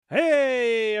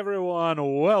Hey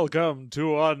everyone, welcome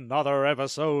to another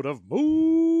episode of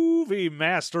Movie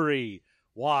Mastery.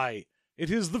 Why,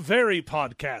 it is the very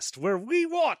podcast where we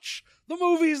watch the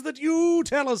movies that you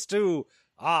tell us to.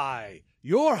 I,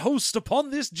 your host upon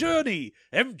this journey,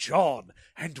 am John,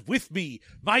 and with me,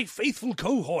 my faithful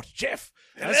cohort, Jeff,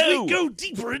 as Hello. we go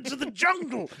deeper into the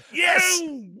jungle. Yes!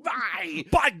 Oh my!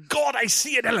 By God, I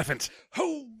see an elephant!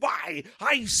 Oh my!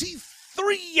 I see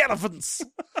 3 elephants!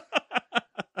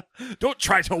 Don't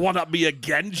try to one-up me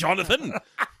again, Jonathan!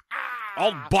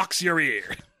 I'll box your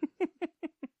ear.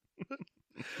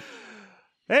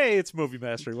 Hey, it's Movie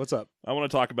Mastery. What's up? I want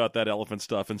to talk about that elephant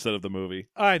stuff instead of the movie.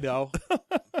 I know.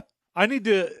 I need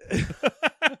to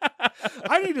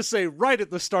say right at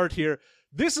the start here,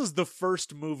 this is the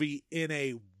first movie in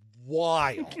a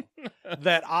while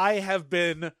that I have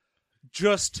been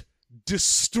just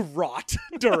distraught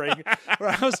during, where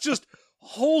I was just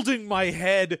holding my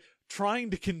head trying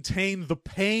to contain the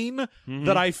pain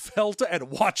that I felt at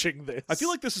watching this. I feel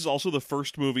like this is also the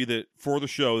first movie that, for the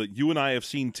show, that you and I have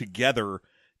seen together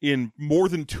in more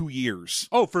than 2 years.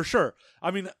 Oh, for sure.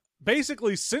 I mean,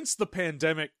 basically, since the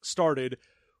pandemic started,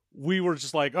 we were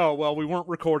just like, oh, well, we weren't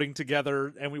recording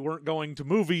together and we weren't going to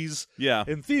movies Yeah.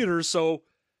 in theaters, so,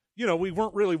 you know, we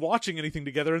weren't really watching anything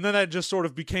together, and then that just sort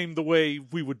of became the way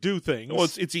we would do things. Well,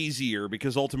 it's easier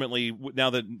because ultimately, now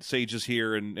that Sage is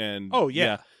here and Oh,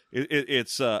 yeah.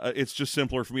 it's just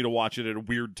simpler for me to watch it at a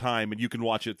weird time, and you can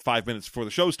watch it 5 minutes before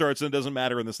the show starts, and it doesn't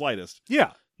matter in the slightest.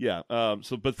 Yeah. Yeah.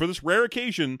 But for this rare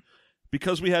occasion,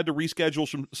 because we had to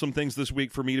reschedule some things this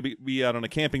week for me to be out on a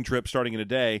camping trip starting in a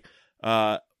day,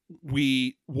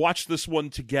 we watched this one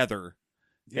together.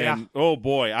 Yeah. And oh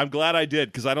boy, I'm glad I did,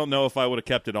 because I don't know if I would have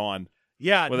kept it on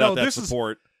Yeah, without no, that this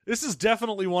support. This is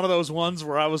definitely one of those ones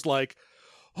where I was like,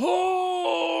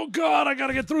 oh, God, I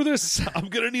gotta get through this. I'm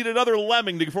gonna need another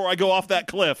lemming before I go off that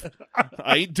cliff.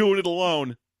 I ain't doing it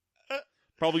alone.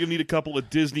 Probably gonna need a couple of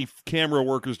Disney camera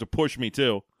workers to push me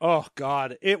too. Oh,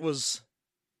 God, it was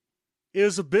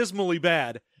abysmally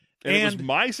bad. And it was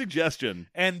my suggestion.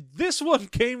 And this one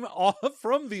came off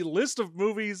from the list of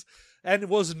movies and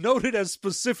was noted as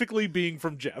specifically being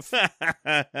from Jeff.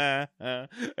 And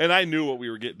I knew what we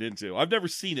were getting into. I've never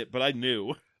seen it, but I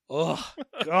knew. Oh,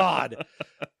 God.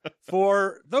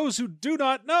 For those who do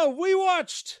not know, we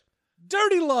watched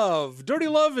Dirty Love. Dirty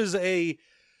Love is a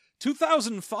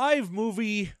 2005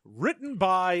 movie written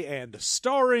by and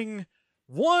starring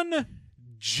one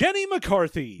Jenny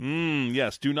McCarthy.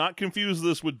 Yes, do not confuse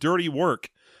this with Dirty Work,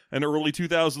 an early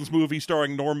 2000s movie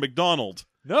starring Norm Macdonald.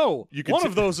 No, You can one t-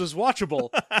 of those is watchable.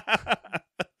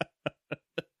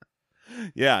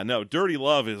 Yeah, no, Dirty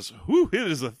Love is, it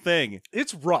is a thing.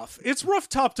 It's rough. It's rough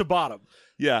top to bottom.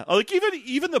 Yeah, like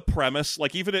even the premise,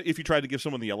 like even if you tried to give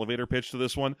someone the elevator pitch to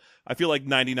this one, I feel like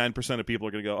 99% of people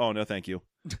are going to go, oh, no, thank you.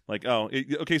 Like,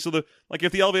 okay, so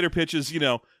if the elevator pitch is,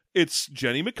 it's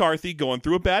Jenny McCarthy going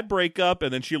through a bad breakup,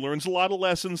 and then she learns a lot of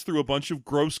lessons through a bunch of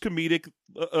gross comedic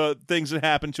things that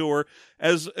happen to her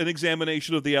as an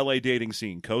examination of the LA dating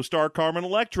scene. Co-star Carmen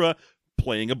Electra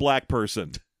playing a black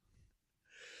person.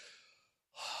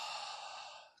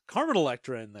 Carmen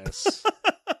Electra in this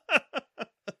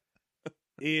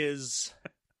is...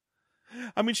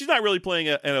 I mean, she's not really playing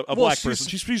a black person.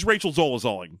 She's Rachel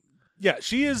Zolazoling. Yeah,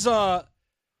 she is,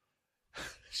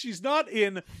 she's not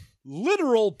in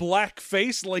literal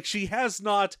blackface, like she has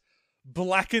not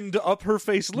blackened up her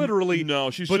face literally. No,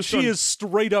 she's but just she is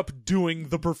straight up doing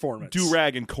the performance.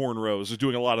 do-rag and cornrows is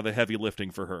doing a lot of the heavy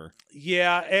lifting for her.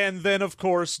 Yeah, and then of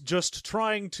course just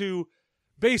trying to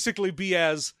basically be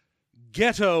as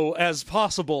ghetto as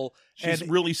possible. She's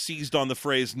and really seized on the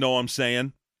phrase, know I'm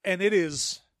saying? and it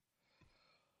is,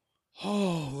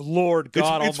 oh Lord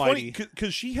God it's Almighty. funny,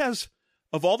 because she has,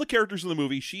 of all the characters in the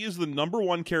movie, she is the number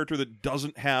one character that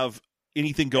doesn't have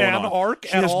anything going An on. arc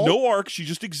She at has all? no arc. She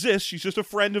just exists. She's just a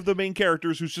friend of the main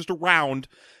characters who's just around.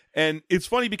 And it's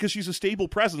funny because she's a stable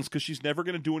presence, because she's never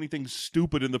going to do anything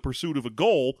stupid in the pursuit of a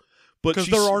goal. Because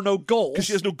there are no goals. Because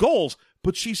she has no goals,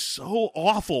 but she's so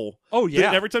awful. Oh, yeah.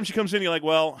 That every time she comes in, you're like,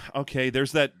 well, okay,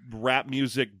 there's that rap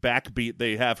music backbeat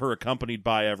they have her accompanied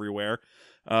by everywhere.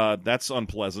 That's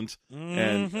unpleasant.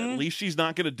 And at least she's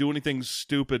not going to do anything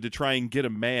stupid to try and get a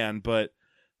man, but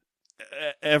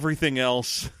everything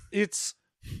else...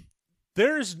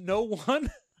 There's no one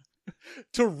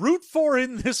to root for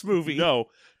in this movie. No,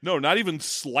 not even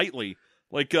slightly.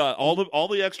 Like all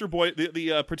the extra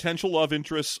the potential love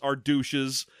interests are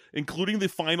douches, including the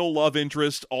final love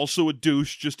interest, also a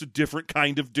douche, just a different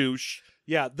kind of douche.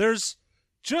 Yeah, there's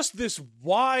just this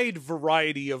wide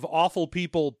variety of awful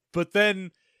people, but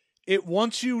then it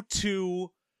wants you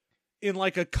to, in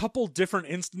like a couple different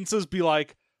instances, be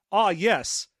like,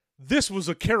 yes, this was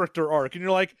a character arc. And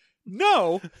you're like,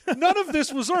 no, none of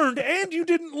this was earned, and you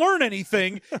didn't learn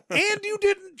anything, and you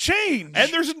didn't change.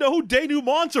 And there's no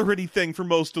denouements or anything for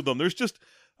most of them. There's just,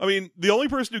 I mean, the only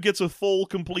person who gets a full,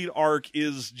 complete arc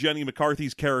is Jenny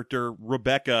McCarthy's character,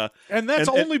 Rebecca. And that's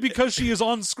only because she is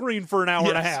on screen for an hour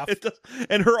and a half.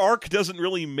 And her arc doesn't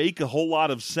really make a whole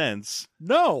lot of sense.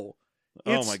 No.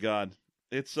 Oh my God.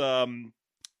 It's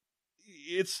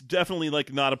definitely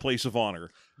like not a place of honor.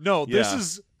 No, this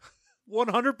is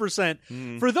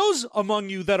 100%. For those among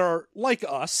you that are like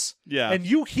us, and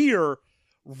you hear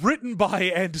written by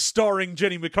and starring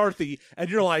Jenny McCarthy, and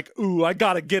you're like, ooh, I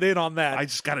gotta get in on that. I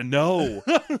just gotta know.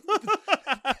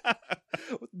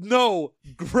 No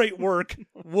great work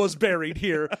was buried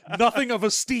here. Nothing of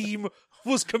esteem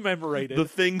was commemorated. The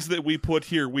things that we put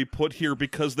here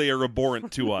because they are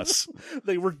abhorrent to us.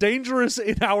 They were dangerous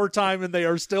in our time, and they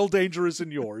are still dangerous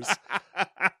in yours.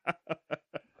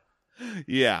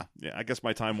 Yeah, I guess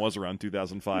my time was around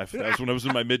 2005. That was when I was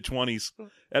in my mid-20s,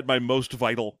 at my most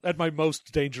vital. At my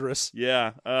most dangerous.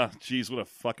 Yeah, geez, what a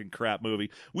fucking crap movie.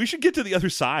 We should get to the other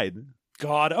side.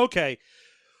 God, okay.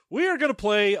 We are going to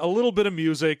play a little bit of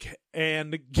music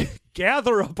and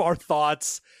gather up our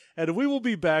thoughts, and we will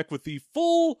be back with the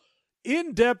full,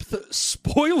 in-depth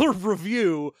spoiler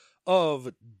review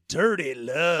of Dirty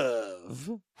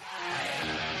Love.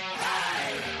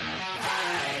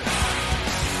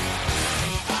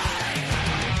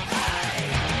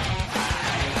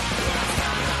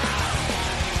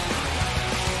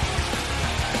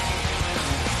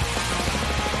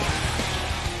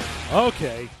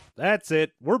 Okay, that's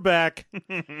it. We're back.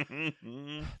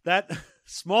 That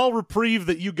small reprieve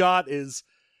that you got it's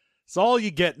all you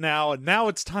get now, and now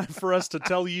it's time for us to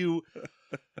tell you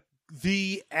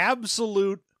the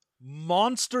absolute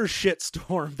monster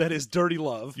shitstorm that is Dirty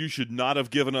Love. You should not have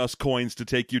given us coins to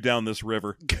take you down this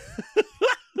river.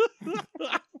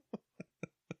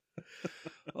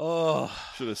 Oh,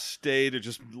 should have stayed or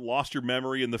just lost your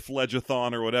memory in the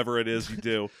Fledge-a-thon or whatever it is you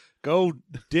do. Go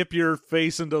dip your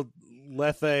face into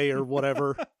Lethe or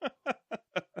whatever.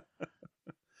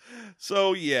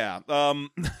 So, yeah.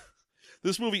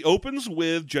 This movie opens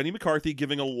with Jenny McCarthy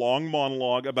giving a long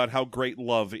monologue about how great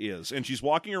love is. And she's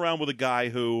walking around with a guy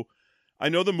who I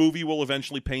know the movie will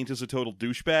eventually paint as a total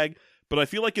douchebag, but I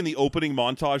feel like in the opening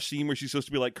montage scene where she's supposed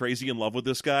to be like crazy in love with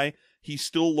this guy, he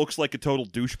still looks like a total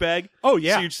douchebag. Oh,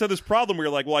 yeah. So you just have this problem where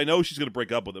you're like, well, I know she's going to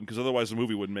break up with him because otherwise the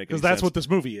movie wouldn't make any sense. Because that's what this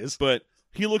movie is. But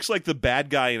he looks like the bad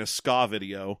guy in a ska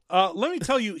video. Let me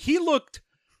tell you, he looked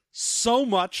so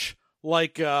much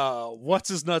like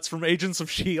what's-his-nuts from Agents of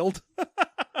S.H.I.E.L.D.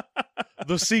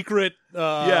 The secret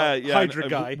Hydra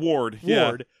guy. Ward.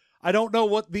 Ward. I don't know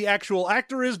what the actual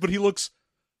actor is, but he looks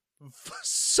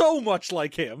so much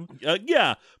like him.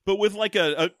 Yeah, but with like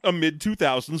a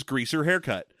mid-2000s greaser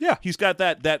haircut. Yeah. He's got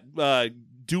that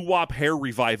doo-wop hair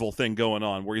revival thing going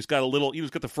on where he's got he's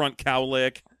got the front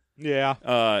cowlick. Yeah.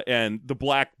 And the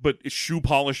black, but shoe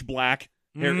polish black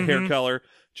hair color.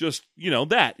 Just,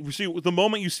 that. You see, the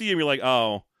moment you see him, you're like,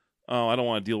 oh, I don't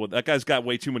want to deal with that. Guy's got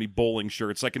way too many bowling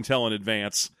shirts. I can tell in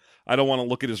advance. I don't want to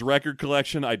look at his record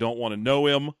collection. I don't want to know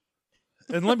him.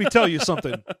 And let me tell you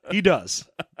something. He does.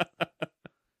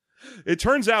 It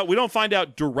turns out, we don't find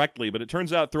out directly, but it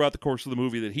turns out throughout the course of the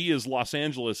movie that he is Los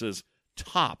Angeles'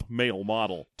 top male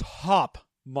model. Top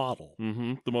model.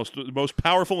 Mm-hmm. The most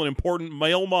powerful and important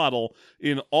male model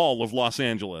in all of Los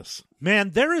Angeles.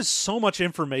 Man, there is so much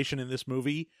information in this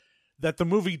movie that the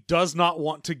movie does not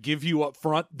want to give you up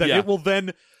front, that it will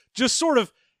then just sort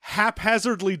of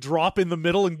haphazardly drop in the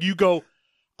middle and you go,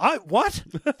 what?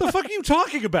 The fuck are you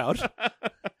talking about?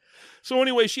 So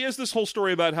anyway, she has this whole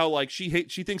story about how like she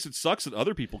thinks it sucks that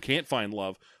other people can't find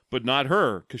love, but not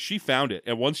her, because she found it.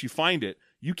 And once you find it,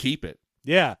 you keep it.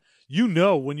 Yeah. You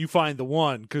know when you find the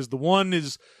one, because the one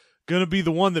is going to be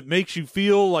the one that makes you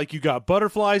feel like you got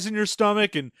butterflies in your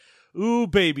stomach and, ooh,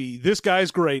 baby, this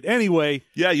guy's great. Anyway.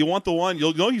 Yeah, you want the one.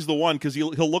 You'll know he's the one because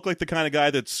he'll look like the kind of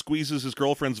guy that squeezes his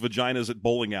girlfriend's vaginas at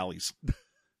bowling alleys.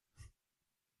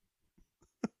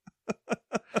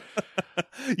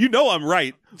 You know I'm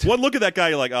right. One look at that guy,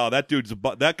 you're like, oh,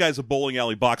 that guy's a bowling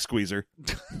alley box squeezer.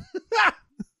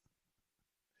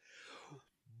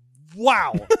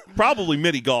 Wow. Probably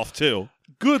mini golf too.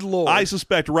 Good Lord. I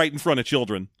suspect right in front of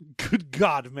children. Good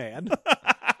God, man.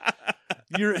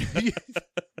 You're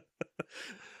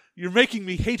making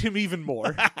me hate him even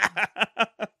more.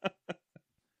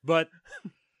 But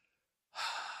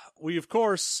we, of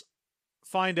course,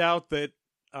 find out that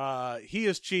he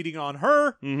is cheating on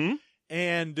her. Mm-hmm.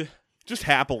 And just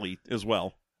happily as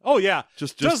well. Oh, yeah.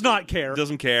 Just does not care.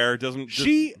 Doesn't care.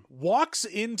 She walks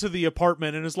into the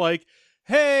apartment and is like,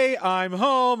 hey, I'm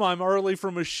home. I'm early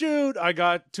from a shoot. I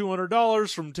got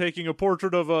 $200 from taking a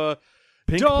portrait of a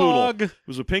Pink dog. poodle. It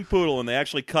was a pink poodle, and they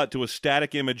actually cut to a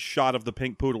static image shot of the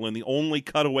pink poodle in the only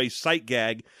cutaway sight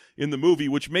gag in the movie,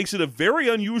 which makes it a very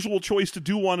unusual choice to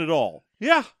do one at all.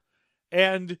 Yeah.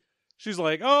 And she's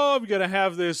like, oh, I'm going to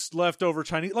have this leftover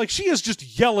Chinese. Like, she is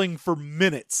just yelling for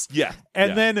minutes. Yeah.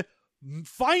 And then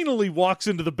finally walks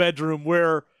into the bedroom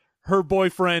where her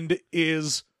boyfriend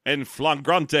is En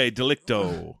flagrante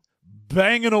delicto.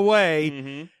 banging away.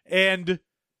 Mm-hmm. And,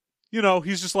 you know,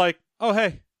 he's just like, oh,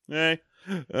 hey.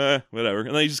 Whatever.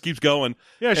 And then he just keeps going.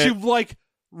 Yeah, she like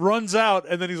runs out,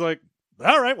 and then he's like,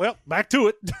 all right, well, back to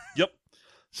it. Yep.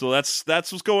 So that's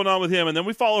what's going on with him. And then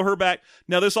we follow her back.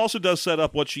 Now, this also does set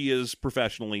up what she is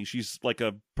professionally. She's like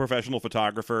a professional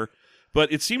photographer.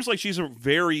 But it seems like she's a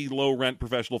very low-rent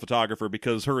professional photographer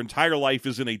because her entire life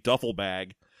is in a duffel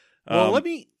bag. Well, let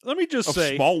me just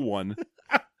say, a small one.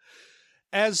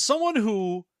 as someone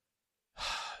who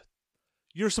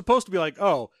you're supposed to be like,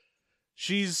 oh,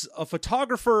 she's a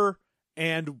photographer,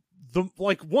 and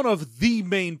one of the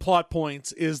main plot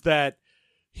points is that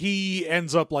he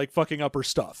ends up like fucking up her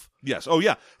stuff. Yes. Oh,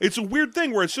 yeah. It's a weird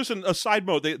thing where it's just a side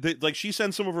mode. They like she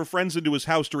sends some of her friends into his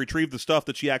house to retrieve the stuff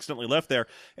that she accidentally left there,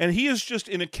 and he is just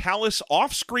in a callous,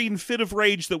 off-screen fit of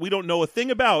rage that we don't know a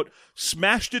thing about.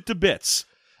 Smashed it to bits.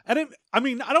 And I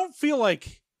don't feel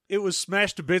like it was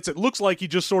smashed to bits. It looks like he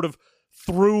just sort of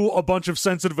threw a bunch of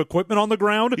sensitive equipment on the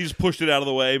ground. He just pushed it out of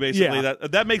the way, basically. Yeah.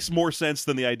 That makes more sense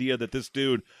than the idea that this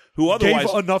dude, who otherwise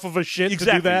gave enough of a shit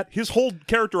exactly, to do that. His whole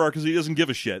character arc is he doesn't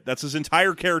give a shit. That's his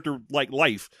entire character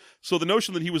life. So the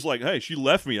notion that he was like, hey, she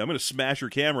left me, I'm going to smash her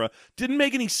camera, didn't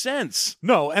make any sense.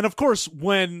 No, and of course,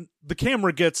 when the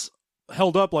camera gets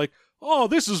held up like, oh,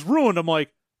 this is ruined, I'm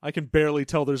like, I can barely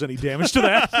tell there's any damage to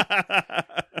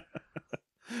that.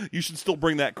 You should still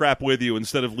bring that crap with you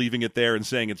instead of leaving it there and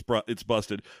saying it's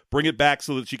busted. Bring it back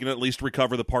so that she can at least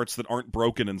recover the parts that aren't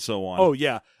broken and so on. Oh,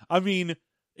 yeah. I mean,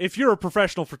 if you're a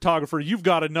professional photographer, you've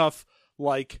got enough,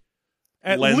 like,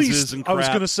 at lenses least, and crap. I was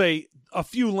going to say, a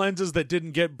few lenses that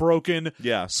didn't get broken.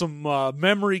 Yeah. Some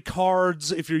memory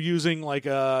cards if you're using, like,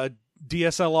 a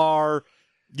DSLR.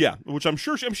 Yeah, which I'm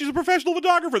sure she's a professional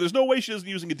photographer. There's no way she isn't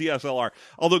using a DSLR.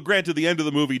 Although, granted, the end of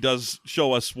the movie does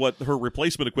show us what her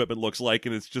replacement equipment looks like,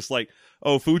 and it's just like,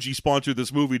 oh, Fuji sponsored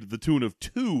this movie to the tune of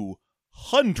 $200.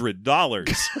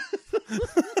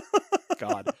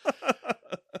 God.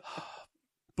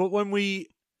 But when we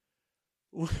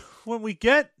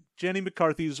get Jenny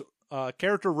McCarthy's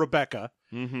character Rebecca,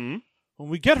 mm-hmm. when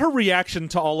we get her reaction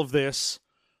to all of this,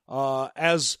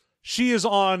 as she is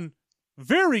on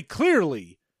very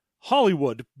clearly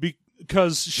Hollywood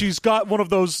because she's got one of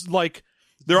those like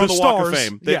they're on the stars. Walk of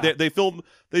Fame.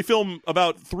 They film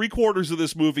about 3/4 of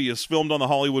this movie is filmed on the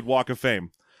Hollywood Walk of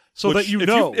Fame. So which,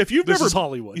 that if you've this never is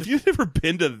Hollywood. If you've never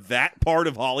been to that part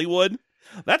of Hollywood,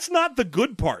 that's not the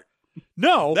good part.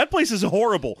 No, that place is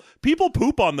horrible. People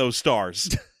poop on those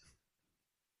stars.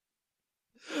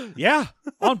 Yeah,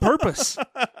 on purpose.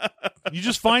 You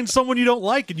just find someone you don't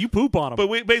like and you poop on them. But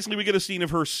we get a scene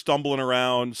of her stumbling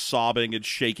around, sobbing and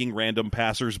shaking random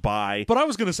passersby. But I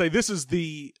was going to say, this is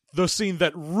the scene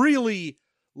that really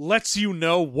lets you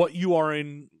know what you are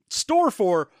in store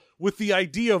for with the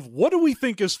idea of what do we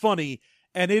think is funny,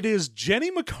 and it is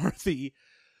Jenny McCarthy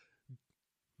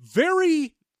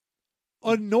very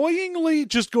annoyingly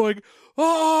just going,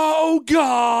 oh,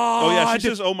 God. Oh, yeah, she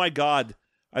says, oh, my God.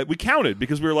 We counted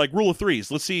because we were like, rule of threes.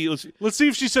 Let's see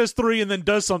if she says 3 and then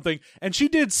does something. And she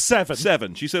did 7.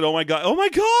 7. She said, oh my God, oh my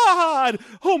God,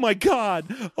 oh my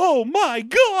God, oh my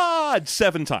God,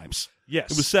 7 times.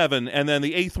 Yes. It was 7, and then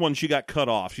the 8th one she got cut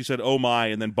off. She said, oh my,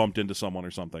 and then bumped into someone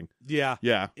or something. Yeah.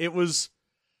 Yeah.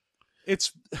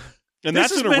 And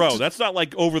that's in a row. That's not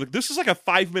like this is like a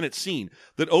 5-minute scene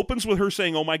that opens with her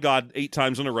saying, oh my God, 8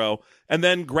 times in a row, and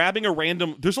then grabbing a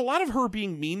random, there's a lot of her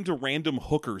being mean to random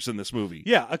hookers in this movie.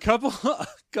 Yeah, a couple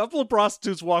of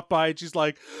prostitutes walk by and she's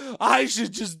like, I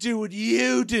should just do what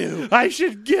you do. I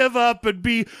should give up and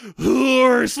be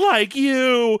whores like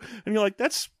you. And you're like,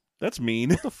 that's mean.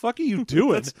 What the fuck are you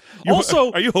doing?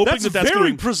 Also, are you hoping that's that's very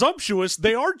going... presumptuous.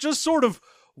 They are just sort of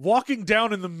walking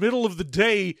down in the middle of the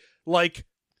day, like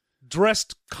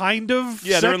dressed kind of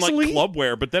sexily. They're in like club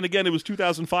wear, but then again, it was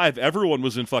 2005. Everyone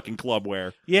was in fucking club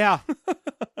wear. Yeah.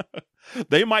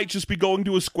 They might just be going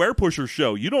to a Square Pusher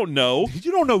show. You don't know.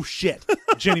 You don't know shit,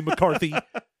 Jenny McCarthy.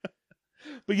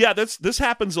 But yeah, this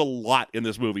happens a lot in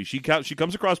this movie. She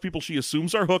comes across people she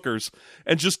assumes are hookers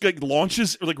and just like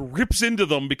launches, or like rips into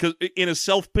them because in a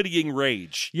self-pitying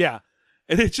rage. Yeah.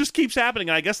 And it just keeps happening.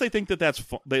 And I guess they think that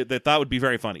that would be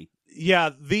very funny.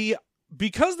 Yeah, the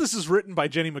because this is written by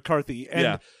Jenny McCarthy, and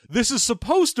Yeah. this is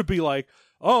supposed to be like,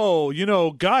 oh,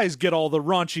 guys get all the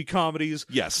raunchy comedies.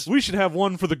 Yes. We should have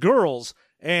one for the girls.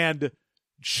 And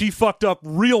she fucked up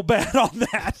real bad on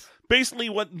that. Basically,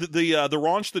 what the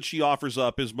raunch that she offers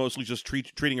up is mostly just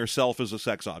treating herself as a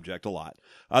sex object a lot.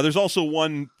 There's also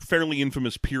one fairly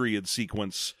infamous period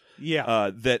sequence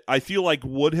that I feel like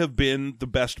would have been the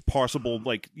best possible,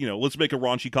 let's make a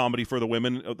raunchy comedy for the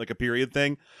women, like a period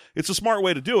thing. It's a smart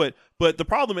way to do it, but the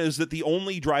problem is that the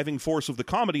only driving force of the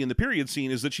comedy in the period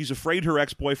scene is that she's afraid her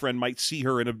ex-boyfriend might see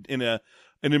her in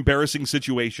an embarrassing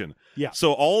situation. Yeah.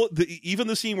 So even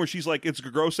the scene where she's like, it's a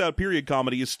gross out period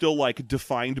comedy is still like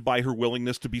defined by her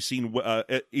willingness to be seen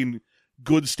in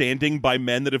good standing by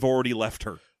men that have already left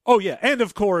her. Oh, yeah. And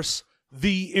of course,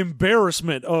 the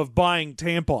embarrassment of buying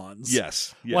tampons.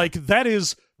 Yes. Yeah. Like, that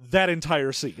is that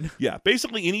entire scene. Yeah.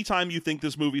 Basically, anytime you think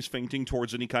this movie's fainting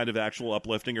towards any kind of actual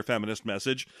uplifting or feminist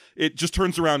message, it just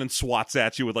turns around and swats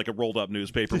at you with like a rolled up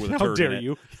newspaper with a How turd dare in it.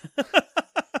 you?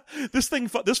 This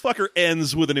fucker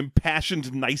ends with an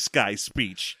impassioned nice guy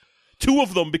speech. Two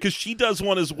of them, because she does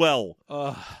one as well.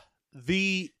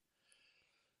 The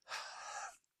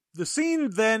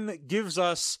scene then gives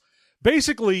us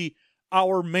basically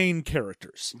our main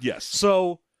characters. Yes.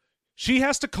 So she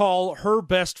has to call her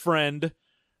best friend,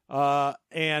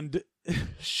 and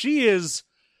she is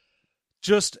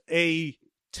just a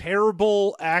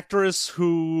terrible actress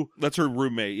who... That's her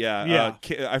roommate, yeah.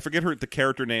 Yeah. I forget the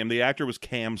character name. The actor was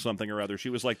Cam something or other. She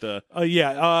was like the...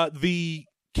 the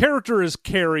character is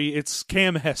Carrie. It's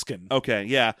Cam Heskin. Okay,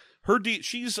 yeah.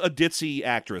 She's a ditzy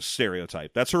actress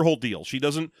stereotype. That's her whole deal.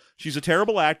 She's a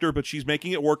terrible actor, but she's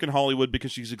making it work in Hollywood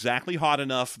because she's exactly hot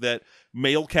enough that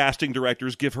male casting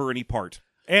directors give her any part.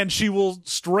 And she will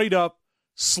straight up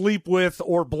sleep with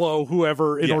or blow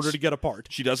whoever in order to get a part.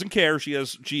 She doesn't care. She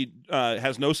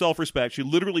has no self-respect. She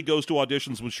literally goes to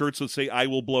auditions with shirts that say, "I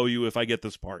will blow you if I get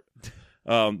this part."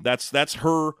 That's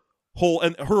her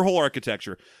whole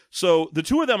architecture. So the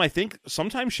two of them, I think,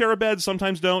 sometimes share a bed,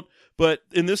 sometimes don't. But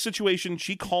in this situation,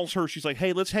 she calls her. She's like,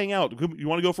 "Hey, let's hang out. You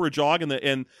want to go for a jog?" And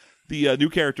the new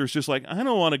character is just like, "I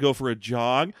don't want to go for a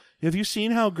jog. Have you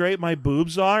seen how great my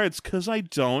boobs are? It's because I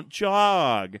don't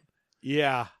jog."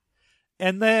 Yeah.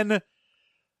 And then,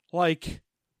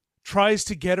 tries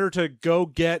to get her to go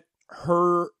get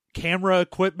her camera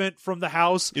equipment from the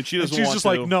house. And she doesn't she's want just to.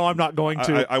 like, no, I'm not going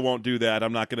to. I won't do that.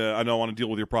 I'm not going to. I don't want to deal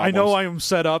with your problems. I know I am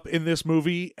set up in this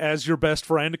movie as your best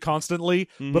friend constantly,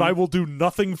 but I will do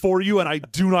nothing for you, and I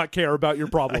do not care about your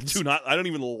problems. I don't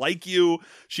even like you.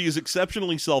 She is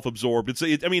exceptionally self-absorbed.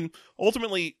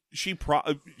 Ultimately,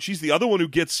 she's the other one who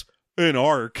gets an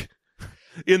arc.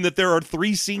 In that there are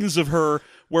 3 scenes of her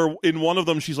where in one of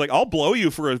them she's like, "I'll blow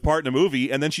you for a part in a movie,"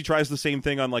 and then she tries the same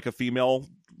thing on like a female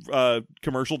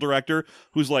commercial director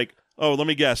who's like, "Oh, let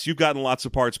me guess, you've gotten lots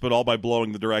of parts, but all by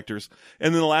blowing the directors."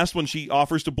 And then the last one, she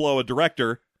offers to blow a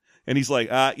director, and he's like,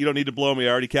 "You don't need to blow me. I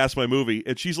already cast my movie."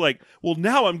 And she's like, "Well,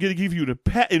 now I'm going to give you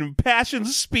an impassioned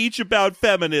speech about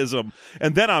feminism,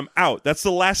 and then I'm out. That's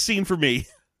the last scene for me."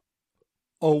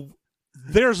 Oh,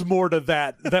 there's more to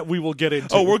that we will get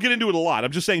into. Oh, we'll get into it a lot.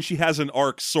 I'm just saying she has an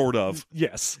arc, sort of.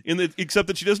 Yes. Except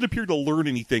that she doesn't appear to learn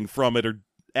anything from it or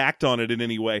act on it in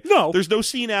any way. No. There's no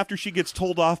scene after she gets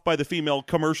told off by the female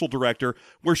commercial director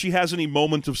where she has any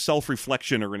moment of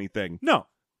self-reflection or anything. No.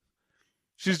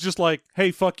 She's just like,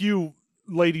 "Hey, fuck you,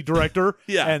 lady director."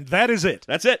 Yeah. And that is it.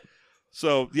 That's it.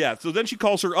 So, yeah. So then she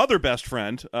calls her other best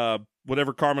friend,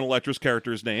 whatever Carmen Electra's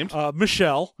character is named.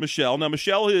 Michelle. Michelle. Now,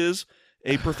 Michelle is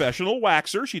a professional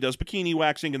waxer. She does bikini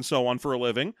waxing and so on for a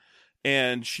living.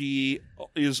 And she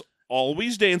is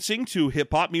always dancing to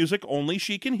hip-hop music only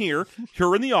she can hear.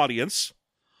 Her in the audience.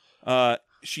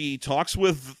 She talks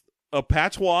with a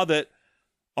patois that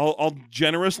I'll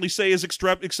generously say is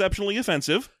exceptionally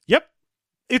offensive. Yep.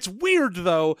 It's weird,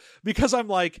 though, because I'm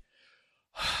like,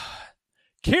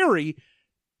 Carrie,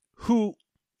 who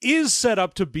is set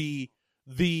up to be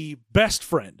the best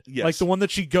friend, Yes. like the one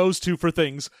that she goes to for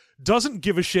things, doesn't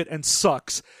give a shit and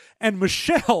sucks. And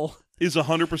Michelle Is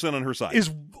 100% on her side. is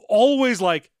always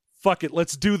like, fuck it,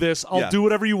 let's do this. I'll do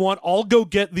whatever you want. I'll go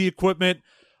get the equipment.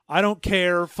 I don't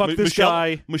care. Fuck this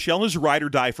guy. Michelle is ride or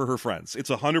die for her friends. It's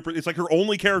 100%. It's like her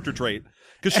only character trait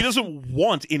because she doesn't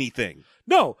want anything.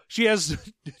 No, she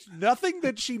has nothing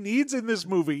that she needs in this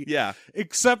movie. Yeah.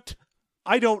 Except,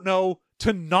 I don't know,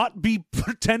 to not be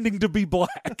pretending to be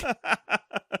black.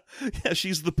 Yeah,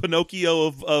 she's the Pinocchio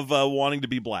of wanting to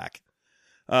be black.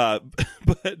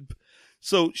 But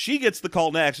so she gets the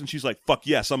call next, and she's like, "Fuck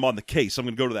yes, I'm on the case. I'm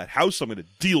going to go to that house. I'm going to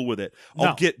deal with it.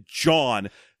 I'll get John."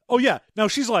 Oh, yeah. Now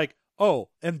she's like, "Oh,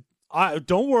 and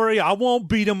don't worry, I won't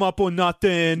beat him up or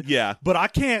nothing. Yeah. But I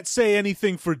can't say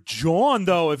anything for John,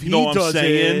 though, if he know what I'm does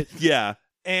saying? it. Yeah.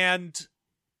 And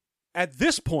at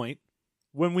this point,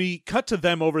 when we cut to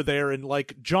them over there, and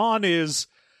like John is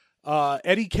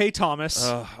Eddie K. Thomas.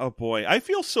 Oh boy, I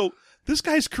feel so. This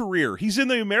guy's career. He's in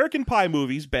the American Pie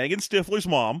movies, banging Stifler's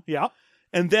mom. Yeah.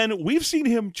 And then we've seen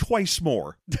him twice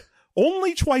more.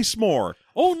 Only twice more.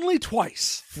 Only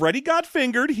twice. Freddy Got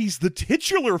Fingered. He's the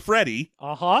titular Freddy.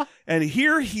 Uh-huh. And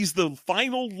here he's the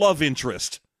final love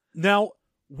interest. Now,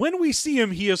 when we see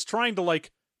him, he is trying to,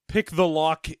 like, pick the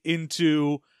lock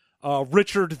into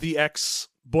Richard, the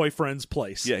ex-boyfriend's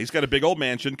place. Yeah, he's got a big old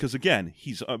mansion because, again,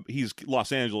 he's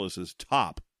Los Angeles'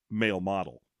 top male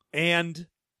model. And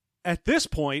at this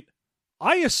point,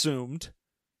 I assumed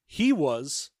he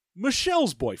was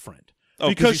Michelle's boyfriend. Oh,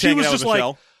 because he's she hanging was out just with like,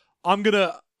 Michelle? I'm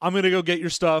gonna go get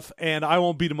your stuff, and I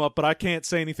won't beat him up, but I can't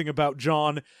say anything about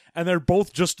John. And they're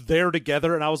both just there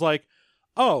together, and I was like,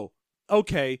 oh,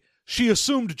 okay. She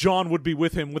assumed John would be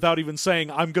with him without even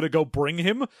saying, I'm gonna go bring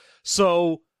him.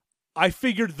 So I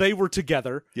figured they were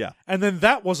together. Yeah. And then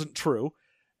that wasn't true.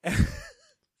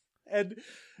 And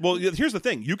well, here's the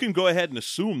thing. You can go ahead and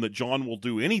assume that John will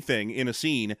do anything in a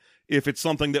scene if it's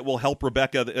something that will help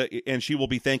Rebecca, and she will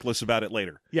be thankless about it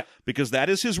later. Yeah. Because that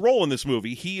is his role in this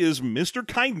movie. He is Mr.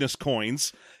 Kindness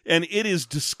Coins, and it is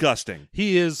disgusting.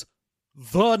 he is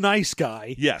the nice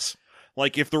guy. Yes.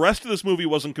 Like, if the rest of this movie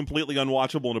wasn't completely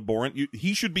unwatchable and abhorrent,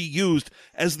 he should be used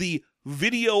as the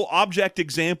video object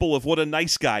example of what a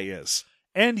nice guy is.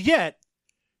 And yet,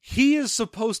 he is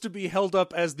supposed to be held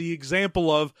up as the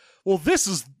example of, well, this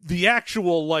is the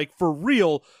actual, like, for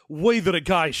real way that a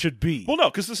guy should be. Well, no,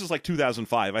 because this is like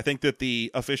 2005. I think that the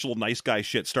official nice guy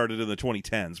shit started in the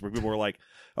 2010s, where people were like,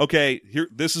 okay,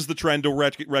 this is the trend to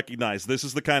recognize. This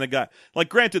is the kind of guy. Like,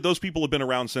 granted, those people have been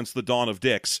around since the dawn of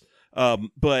dicks,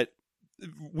 but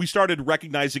we started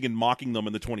recognizing and mocking them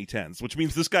in the 2010s, which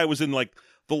means this guy was in, like,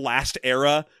 the last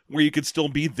era where you could still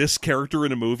be this character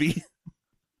in a movie.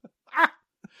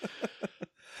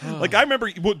 Like, I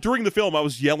remember during the film, I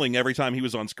was yelling every time he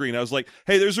was on screen. I was like,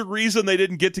 hey, there's a reason they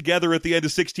didn't get together at the end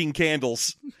of 16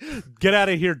 Candles. Get out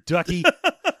of here, Ducky.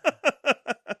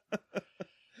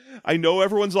 I know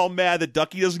everyone's all mad that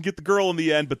Ducky doesn't get the girl in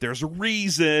the end, but there's a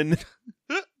reason.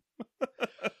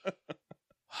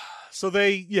 So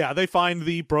they find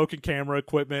the broken camera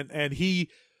equipment, and he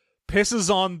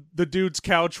pisses on the dude's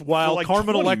couch while like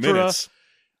Carmen 20 Electra minutes.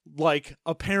 like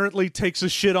apparently takes a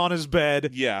shit on his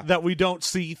bed. Yeah. That we don't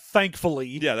see, thankfully.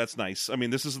 Yeah, that's nice. I mean,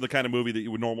 this is the kind of movie that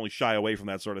you would normally shy away from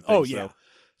that sort of thing. Oh, yeah.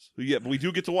 So yeah, but we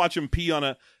do get to watch him pee on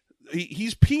a.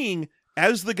 He's peeing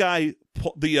as the guy,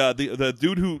 the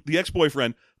dude the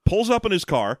ex-boyfriend pulls up in his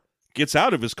car, gets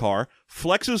out of his car,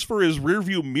 flexes for his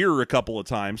rearview mirror a couple of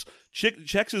times,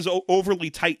 checks his overly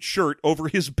tight shirt over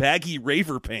his baggy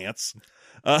raver pants.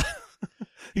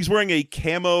 He's wearing a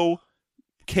camisole,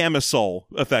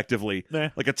 effectively. Nah.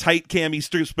 Like a tight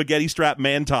spaghetti strap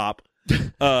man top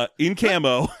in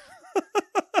camo.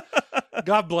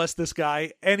 God bless this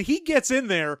guy. And he gets in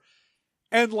there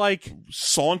and, like,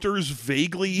 saunters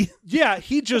vaguely. Yeah,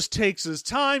 he just takes his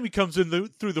time. He comes in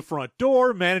through the front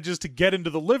door, manages to get into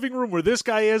the living room where this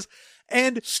guy is,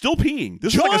 and still peeing.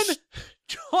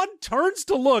 John turns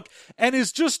to look and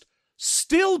is just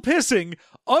still pissing,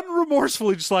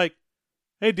 unremorsefully, just like,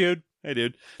 hey, dude. Hey,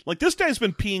 dude. Like, this guy's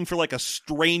been peeing for, like, a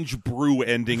strange brew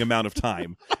ending amount of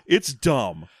time. It's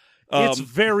dumb. It's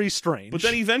very strange. But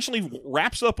then he eventually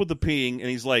wraps up with the peeing, and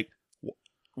he's like,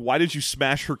 why did you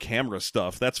smash her camera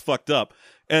stuff? That's fucked up.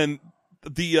 And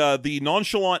the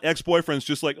nonchalant ex-boyfriend's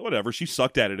just like, whatever, she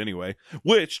sucked at it anyway.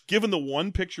 Which, given the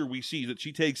one picture we see that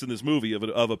she takes in this movie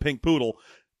of a pink poodle,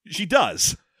 she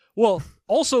does. Well,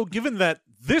 also, given that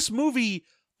this movie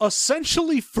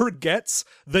essentially forgets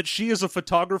that she is a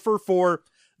photographer for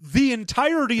the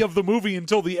entirety of the movie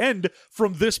until the end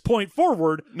from this point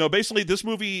forward. No, basically, this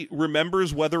movie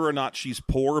remembers whether or not she's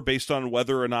poor based on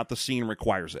whether or not the scene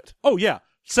requires it. Oh, yeah.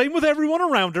 Same with everyone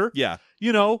around her. Yeah.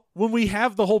 You know, when we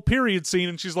have the whole period scene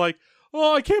and she's like,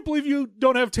 oh, I can't believe you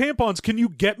don't have tampons. Can you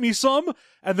get me some?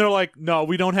 And they're like, no,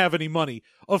 we don't have any money.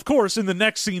 Of course, in the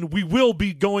next scene, we will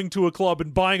be going to a club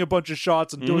and buying a bunch of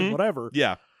shots and doing whatever.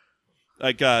 Yeah.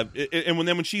 Like, and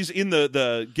when she's in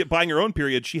buying her own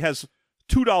period, she has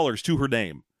 $2 to her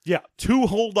name. Yeah. $2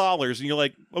 whole. And you're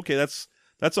like, okay, that's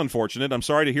unfortunate. I'm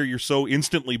sorry to hear you're so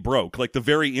instantly broke. Like, the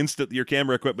very instant that your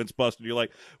camera equipment's busted, you're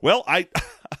like, well,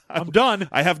 I'm done.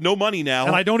 I have no money now.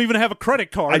 And I don't even have a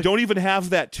credit card. I don't even have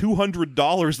that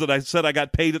 $200 that I said I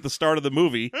got paid at the start of the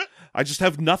movie. I just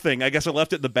have nothing. I guess I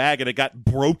left it in the bag and it got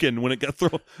broken when it got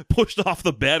pushed off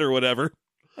the bed or whatever.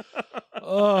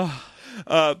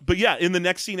 But yeah, in the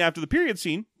next scene after the period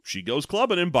scene, she goes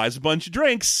clubbing and buys a bunch of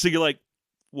drinks. So you're like,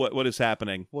 what is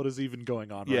happening? What is even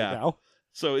going on Yeah. right now?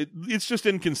 So it's just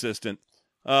inconsistent.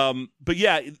 But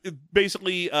yeah,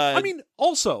 basically. I mean,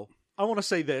 also, I want to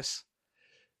say this.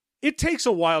 It takes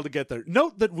a while to get there.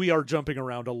 Note that we are jumping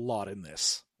around a lot in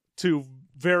this to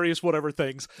various whatever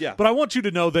things. Yeah. But I want you to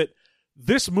know that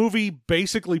this movie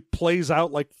basically plays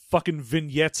out like fucking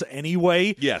vignettes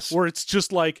anyway. Yes. Where it's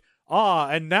just like,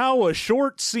 and now a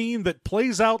short scene that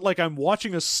plays out like I'm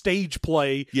watching a stage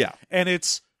play. Yeah. And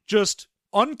it's just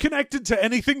unconnected to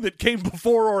anything that came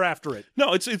before or after it.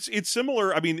 No, it's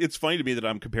similar. I mean, it's funny to me that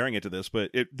I'm comparing it to this,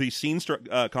 but the scene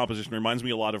composition reminds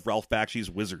me a lot of Ralph Bakshi's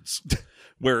Wizards,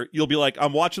 where you'll be like,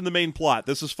 I'm watching the main plot.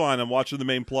 This is fine. I'm watching the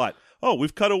main plot. Oh,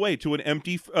 we've cut away to an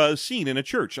empty scene in a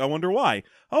church. I wonder why.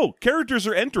 Oh, characters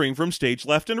are entering from stage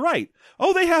left and right.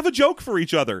 Oh, they have a joke for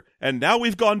each other. And now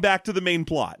we've gone back to the main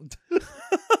plot.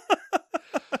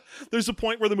 There's a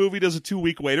point where the movie does a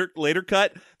 2-week later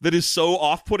cut that is so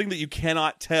off-putting that you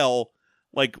cannot tell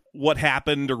like what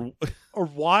happened or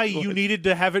why you needed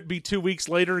to have it be 2 weeks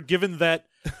later, given that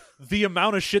the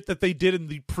amount of shit that they did in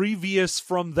the previous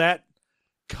from that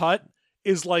cut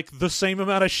is like the same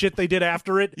amount of shit they did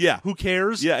after it. Yeah. Who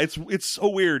cares? Yeah, it's so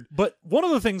weird. But one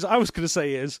of the things I was going to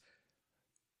say is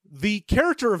the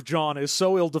character of John is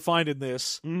so ill-defined in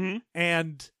this,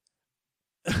 and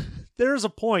there's a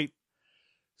point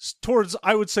towards,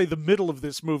 I would say, the middle of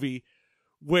this movie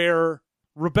where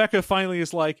Rebecca finally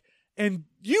is like, and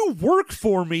you work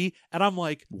for me, and I'm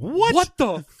like, what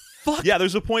the fuck? Yeah,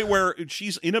 there's a point where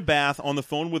she's in a bath on the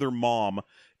phone with her mom,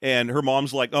 and her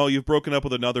mom's like, oh, you've broken up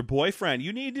with another boyfriend.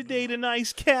 You need to date a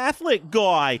nice Catholic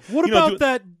guy. What about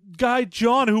that guy,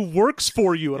 John, who works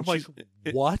for you? And I'm like,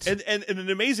 what? And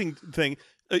an amazing thing,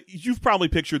 you've probably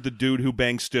pictured the dude who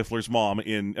banged Stifler's mom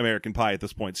in American Pie at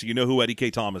this point, so you know who Eddie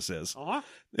K. Thomas is. Uh-huh.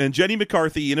 And Jenny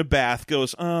McCarthy in a bath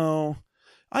goes, oh,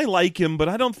 I like him, but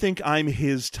I don't think I'm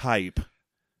his type.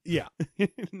 Yeah. And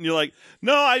you're like,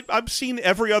 no, I've seen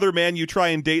every other man you try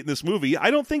and date in this movie.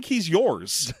 I don't think he's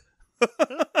yours.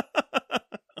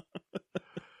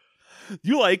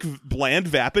 You like bland,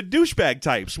 vapid douchebag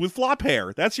types with flop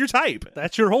hair. That's your type.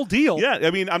 That's your whole deal. Yeah,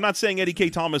 I mean, I'm not saying Eddie K.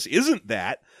 Thomas isn't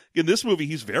that. In this movie,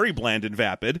 he's very bland and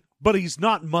vapid. But he's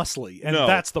not muscly, and No,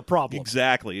 that's the problem.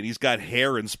 Exactly, and he's got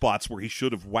hair in spots where he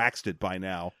should have waxed it by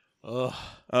now. Ugh.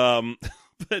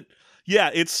 But yeah,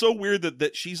 it's so weird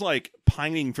that she's like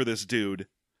pining for this dude.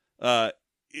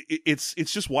 It's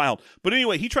just wild. But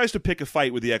anyway, he tries to pick a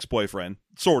fight with the ex-boyfriend,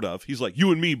 sort of. He's like,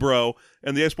 you and me, bro.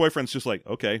 And the ex-boyfriend's just like,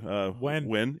 okay,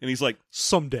 when? And he's like,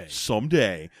 someday.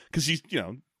 Because he's,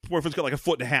 boyfriend's got like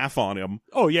 1.5 feet on him.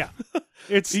 Oh, yeah.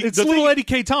 It's little Eddie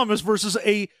K. Thomas versus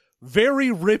a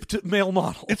very ripped male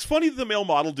model. It's funny that the male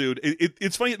model dude,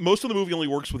 it's funny that most of the movie only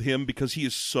works with him because he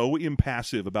is so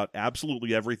impassive about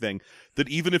absolutely everything that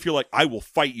even if you're like, I will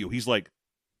fight you, he's like,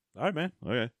 all right, man.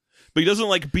 Okay. But he doesn't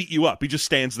like beat you up. He just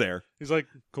stands there. He's like,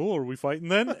 cool, are we fighting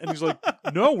then? And he's like,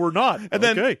 no, we're not. And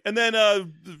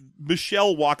then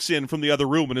Michelle walks in from the other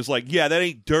room and is like, yeah, that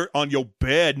ain't dirt on your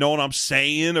bed, know what I'm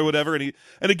saying, or whatever. And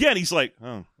again, he's like,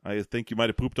 oh, I think you might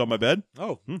have pooped on my bed.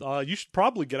 Oh, you should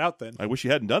probably get out then. I wish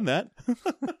you hadn't done that.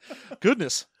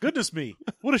 Goodness me.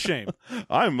 What a shame.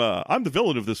 I'm the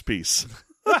villain of this piece.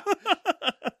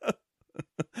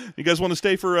 You guys want to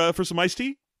stay for some iced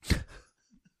tea?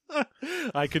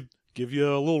 I could give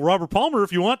you a little Robert Palmer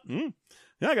if you want. Yeah,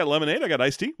 I got lemonade. I got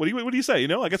iced tea. What do you say?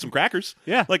 I got some crackers.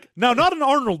 Yeah. Now, not an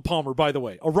Arnold Palmer, by the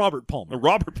way. A Robert Palmer. A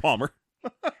Robert Palmer.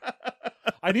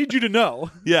 I need you to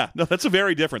know. Yeah. No, that's a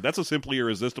very different. That's a simply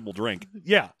irresistible drink.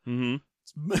 Yeah.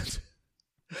 Mm-hmm.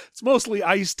 It's mostly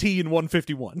iced tea in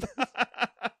 151.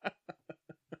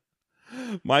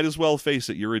 Might as well face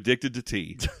it. You're addicted to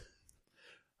tea.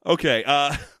 Okay.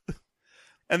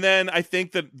 And then I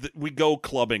think that we go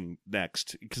clubbing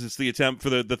next because it's the attempt for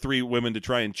the three women to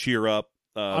try and cheer up.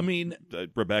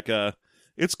 Rebecca.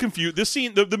 It's confused. This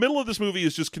scene, the middle of this movie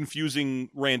is just confusing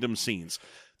random scenes.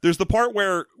 There's the part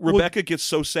where Rebecca gets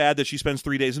so sad that she spends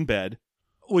 3 days in bed.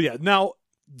 Well, yeah. Now,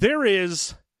 there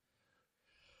is,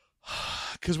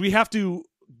 because we have to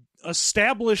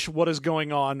establish what is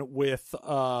going on with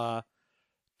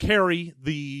Carrie,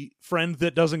 the friend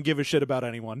that doesn't give a shit about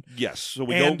anyone. Yes. So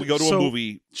we go to a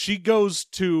movie. She goes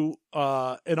to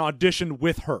an audition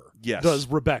with her. Yes. Does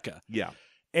Rebecca. Yeah.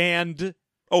 And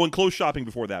clothes shopping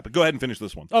before that. But go ahead and finish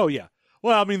this one. Oh, yeah.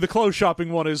 Well, I mean, the clothes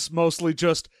shopping one is mostly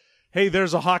just, hey,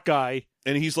 there's a hot guy.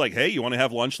 And he's like, hey, you want to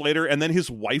have lunch later? And then his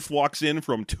wife walks in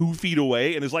from 2 feet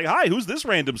away and is like, hi, who's this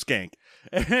random skank?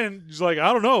 And he's like,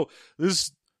 I don't know.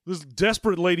 This this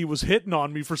desperate lady was hitting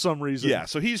on me for some reason. Yeah,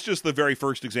 so he's just the very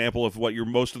first example of what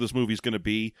most of this movie's going to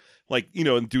be. Like,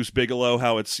 in Deuce Bigalow,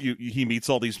 how he meets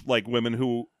all these like women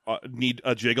who need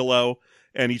a gigolo,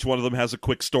 and each one of them has a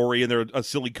quick story, and they're a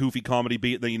silly, goofy comedy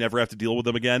beat, and then you never have to deal with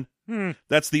them again.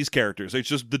 That's these characters. It's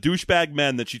just the douchebag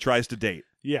men that she tries to date.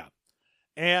 Yeah.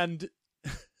 And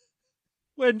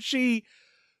when she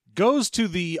goes to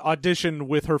the audition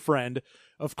with her friend,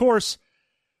 of course,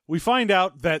 we find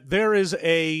out that there is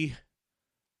a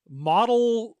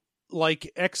model like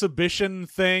exhibition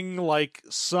thing, like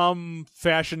some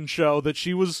fashion show that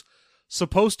she was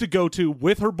supposed to go to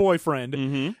with her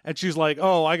boyfriend. And she's like,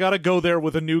 oh, I gotta go there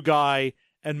with a new guy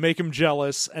and make him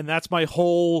jealous, and that's my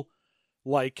whole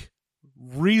like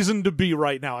reason to be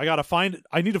right now.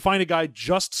 I need to find a guy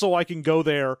just so I can go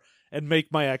there and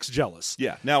make my ex jealous.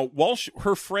 Yeah. Now, while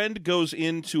her friend goes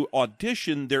in to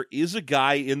audition, there is a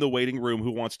guy in the waiting room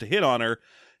who wants to hit on her,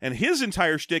 and his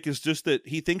entire shtick is just that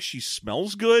he thinks she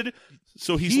smells good,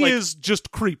 so he is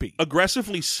just creepy,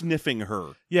 aggressively sniffing her.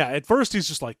 Yeah. At first, he's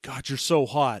just like, God, you're so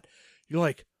hot. You're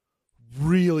like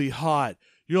really hot.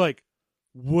 You're like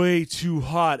way too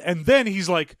hot. And then he's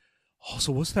like, oh,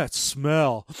 so what's that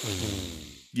smell?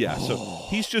 Yeah, so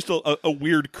he's just a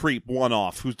weird creep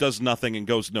one-off who does nothing and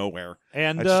goes nowhere.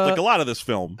 And I just like a lot of this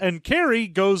film. And Carrie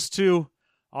goes to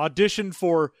audition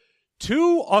for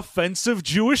 2 offensive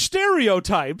Jewish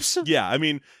stereotypes. Yeah, I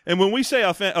mean, and when we say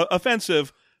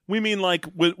offensive, we mean like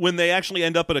when they actually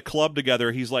end up at a club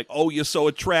together, he's like, oh, you're so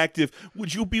attractive.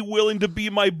 Would you be willing to be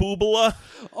my boobala?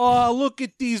 Oh, look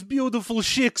at these beautiful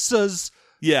shiksas.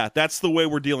 Yeah, that's the way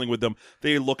we're dealing with them.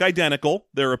 They look identical.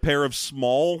 They're a pair of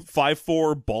small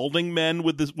 5'4" balding men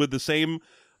with the same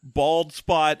bald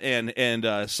spot and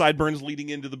sideburns leading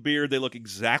into the beard. They look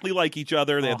exactly like each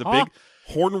other. They have the big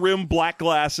horn-rimmed black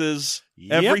glasses.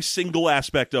 Yep. Every single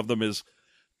aspect of them is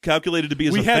calculated to be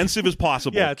as offensive as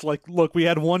possible. Yeah, it's like, look, we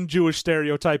had 1 Jewish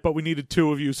stereotype, but we needed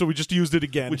 2 of you, so we just used it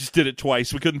again. We just did it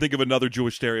twice. We couldn't think of another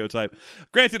Jewish stereotype.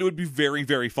 Granted, it would be very,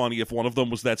 very funny if one of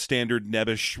them was that standard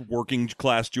nebbish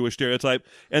working-class Jewish stereotype,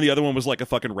 and the other one was like a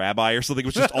fucking rabbi or something,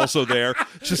 was just also there.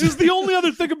 This is the only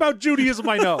other thing about Judaism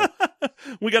I know.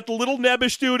 We got the little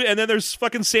nebbish dude, and then there's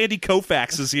fucking Sandy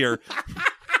Koufax is here.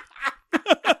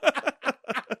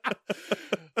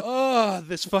 Oh,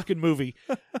 this fucking movie.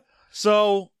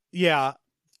 So, yeah,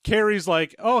 Carrie's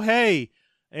like, oh, hey.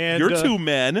 And you're 2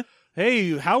 men.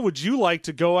 Hey, how would you like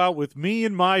to go out with me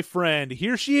and my friend?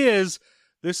 Here she is.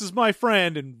 This is my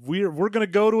friend, and we're going to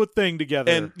go to a thing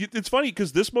together. And it's funny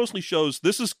because this mostly shows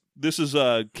this is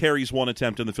Carrie's one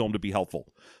attempt in the film to be helpful.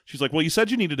 She's like, well, you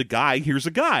said you needed a guy. Here's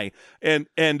a guy. And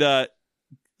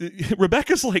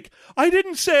Rebecca's like, I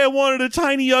didn't say I wanted a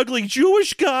tiny, ugly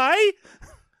Jewish guy.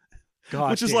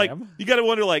 God Which is damn. like, you got to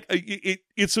wonder, like,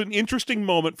 it's an interesting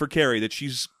moment for Carrie that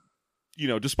she's,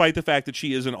 despite the fact that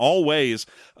she is in all ways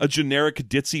a generic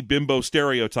ditzy bimbo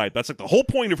stereotype. That's like the whole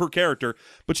point of her character.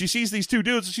 But she sees these 2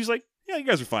 dudes and she's like, yeah, you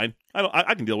guys are fine.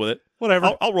 I can deal with it.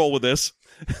 Whatever. I'll roll with this.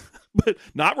 But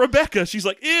not Rebecca. She's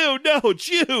like, ew, no,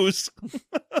 Jews.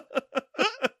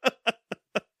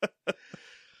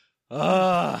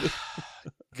 God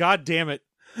damn it.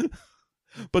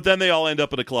 But then they all end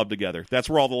up at a club together. That's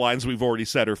where all the lines we've already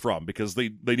said are from, because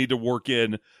they need to work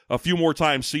in a few more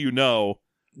times so you know.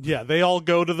 Yeah, they all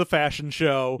go to the fashion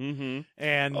show.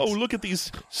 And oh, look at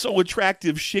these so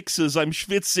attractive shiksas. I'm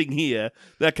schwitzing here.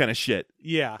 That kind of shit.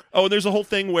 Yeah. Oh, and there's a whole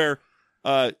thing where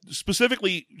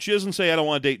specifically she doesn't say I don't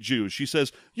want to date Jews. She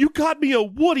says, you got me a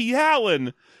Woody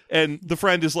Allen. And the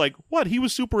friend is like, what? He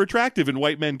was super attractive and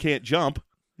white men can't jump.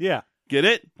 Yeah. Get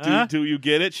it? Do you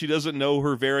get it? She doesn't know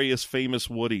her various famous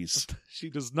Woodies. She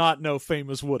does not know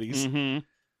famous Woodies.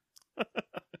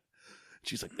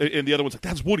 She's like, and the other one's like,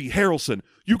 that's Woody Harrelson.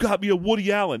 You got me a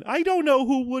Woody Allen. I don't know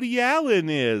who Woody Allen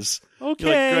is. Okay.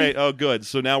 You're like, great. Oh, good.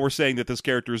 So now we're saying that this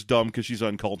character is dumb because she's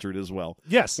uncultured as well.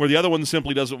 Yes. Where the other one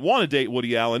simply doesn't want to date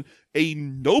Woody Allen. A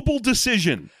noble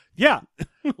decision. Yeah.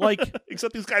 Like,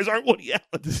 except these guys aren't Woody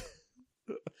Allen.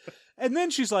 And then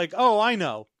she's like, oh, I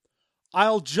know.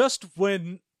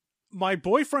 When my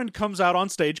boyfriend comes out on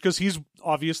stage, because he's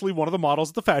obviously one of the models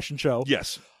at the fashion show.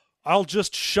 Yes. I'll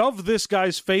just shove this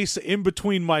guy's face in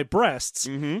between my breasts.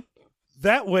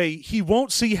 That way, he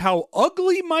won't see how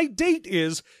ugly my date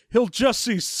is. He'll just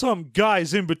see some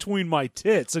guys in between my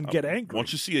tits and get angry.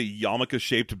 Won't you see a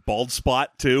yarmulke-shaped bald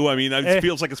spot, too? I mean, it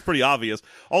feels like it's pretty obvious.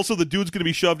 Also, the dude's going to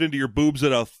be shoved into your boobs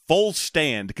at a full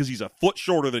stand because he's a foot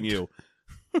shorter than you.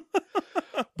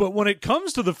 But when it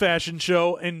comes to the fashion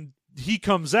show and he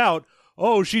comes out,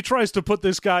 oh, she tries to put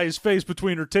this guy's face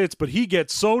between her tits, but he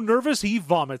gets so nervous he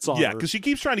vomits on Yeah, her. because she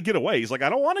keeps trying to get away. He's like, I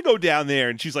don't want to go down there.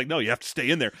 And she's like, no, you have to stay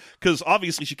in there. Because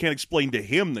obviously she can't explain to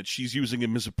him that she's using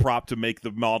him as a prop to make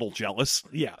the model jealous.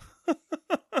 Yeah.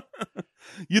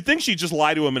 You'd think she'd just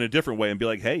lie to him in a different way and be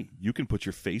like, hey, you can put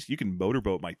your face, you can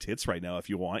motorboat my tits right now if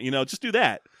you want. Just do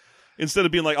that. Instead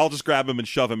of being like, I'll just grab him and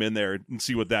shove him in there and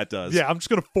see what that does. Yeah, I'm just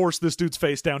going to force this dude's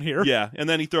face down here. Yeah, and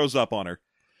then he throws up on her.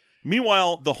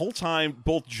 Meanwhile, the whole time,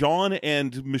 both John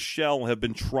and Michelle have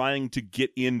been trying to get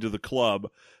into the club,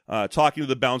 talking to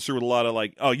the bouncer with a lot of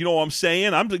like, oh, you know what I'm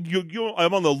saying? I'm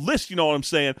on the list, you know what I'm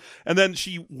saying? And then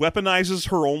she weaponizes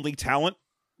her only talent,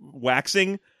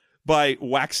 waxing, by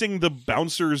waxing the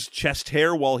bouncer's chest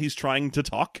hair while he's trying to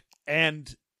talk.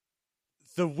 And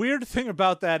the weird thing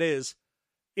about that is,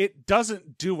 it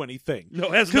doesn't do anything. No,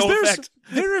 it has no effect.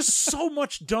 There is so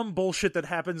much dumb bullshit that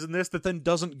happens in this that then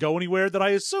doesn't go anywhere that I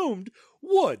assumed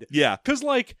would. Yeah. Because,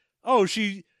 like, oh,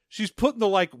 she's putting the,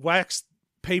 like, wax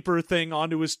paper thing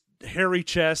onto his hairy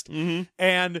chest,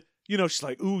 and, she's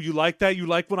like, ooh, you like that? You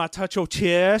like when I touch your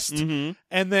chest? Mm-hmm.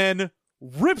 And then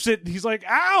rips it, and he's like,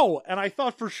 ow! And I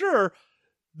thought for sure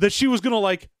that she was going to,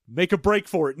 like, make a break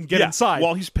for it and get inside.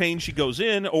 While he's paying, she goes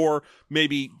in, or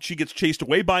maybe she gets chased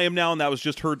away by him now, and that was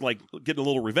just her, like, getting a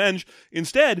little revenge.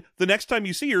 Instead, the next time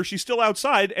you see her, she's still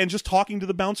outside and just talking to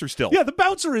the bouncer still. Yeah, the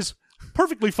bouncer is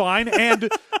perfectly fine and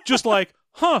just like,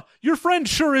 your friend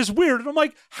sure is weird. And I'm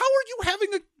like, how are you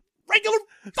having a regular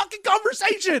fucking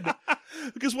conversation?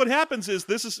 Because what happens is,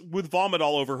 this is with vomit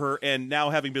all over her, and now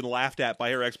having been laughed at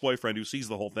by her ex-boyfriend who sees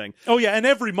the whole thing. Oh yeah, and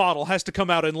every model has to come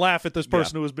out and laugh at this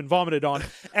person who has been vomited on,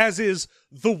 as is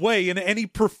the way in any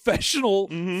professional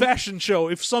fashion show.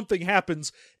 If something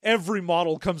happens, every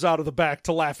model comes out of the back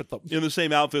to laugh at them. In the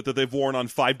same outfit that they've worn on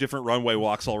 5 different runway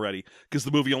walks already, because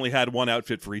the movie only had one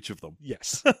outfit for each of them.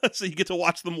 Yes. So you get to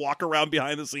watch them walk around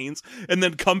behind the scenes and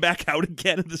then come back out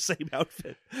again in the same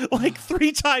outfit. Like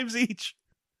 3 times each.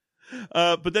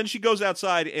 But then she goes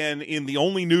outside, and in the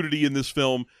only nudity in this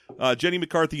film, Jenny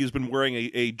McCarthy has been wearing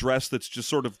a dress that's just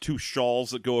sort of 2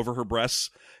 shawls that go over her breasts,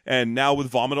 and now with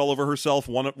vomit all over herself,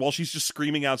 while she's just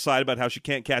screaming outside about how she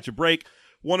can't catch a break,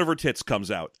 one of her tits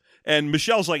comes out. And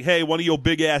Michelle's like, hey, one of your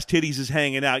big-ass titties is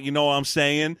hanging out, you know what I'm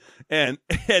saying? And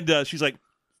she's like,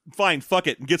 fine, fuck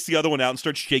it, and gets the other one out and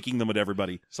starts shaking them at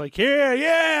everybody. It's like, here,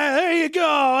 yeah, there you go.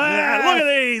 Yeah, look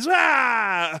at these!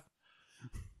 Ah!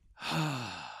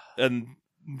 And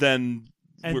then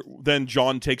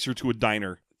John takes her to a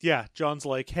diner. Yeah, John's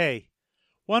like, hey,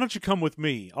 why don't you come with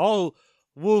me?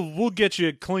 We'll get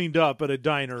you cleaned up at a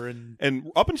diner.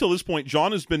 And up until this point,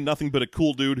 John has been nothing but a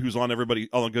cool dude who's on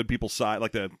the good people's side,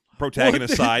 like the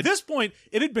protagonist side. At this point,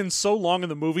 it had been so long in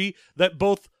the movie that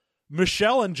both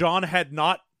Michelle and John had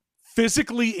not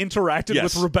physically interacted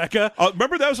with Rebecca.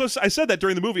 Remember, I said that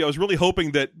during the movie. I was really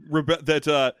hoping that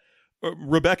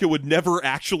Rebecca would never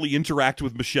actually interact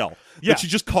with Michelle. Yeah. That she'd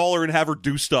just call her and have her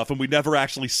do stuff, and we'd never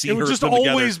actually see her. It was just come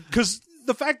always together. because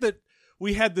the fact that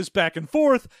we had this back and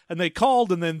forth, and they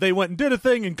called, and then they went and did a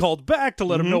thing and called back to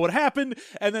let them know what happened,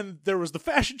 and then there was the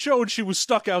fashion show, and she was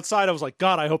stuck outside. I was like,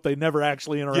 God, I hope they never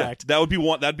actually interact. Yeah,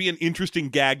 that'd be an interesting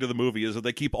gag to the movie, is that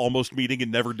they keep almost meeting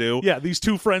and never do. Yeah, these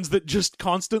 2 friends that just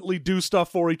constantly do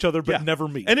stuff for each other but never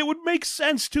meet. And it would make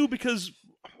sense, too, because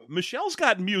Michelle's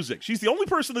got music. She's the only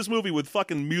person in this movie with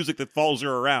fucking music that follows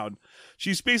her around.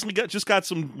 She's basically got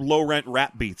some low-rent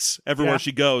rap beats everywhere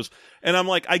she goes. And I'm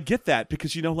like, I get that,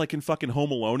 because, like in fucking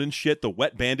Home Alone and shit, the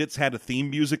Wet Bandits had a theme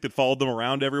music that followed them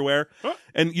around everywhere. Huh?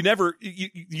 And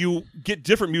you get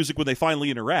different music when they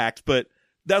finally interact, but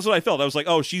that's what I felt. I was like,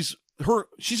 oh, she's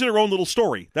in her own little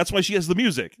story. That's why she has the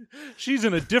music. She's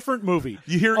in a different movie.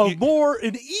 You hear an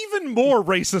even more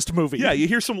racist movie. Yeah, you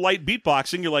hear some light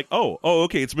beatboxing. You're like, oh,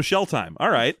 okay, it's Michelle time. All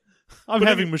right. I'm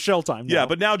having Michelle time now. Yeah,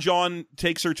 but now John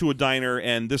takes her to a diner,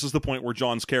 and this is the point where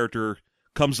John's character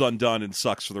comes undone and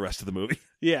sucks for the rest of the movie.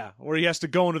 Yeah, where he has to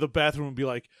go into the bathroom and be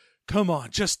like, come on,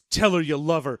 just tell her you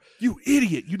love her. You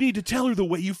idiot. You need to tell her the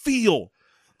way you feel.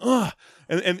 Ugh.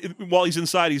 And while he's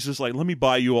inside, he's just like, let me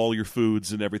buy you all your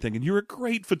foods and everything, and you're a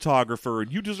great photographer,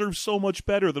 and you deserve so much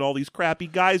better than all these crappy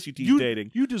guys you keep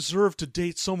dating. You deserve to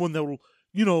date someone that will,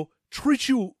 treat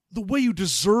you the way you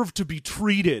deserve to be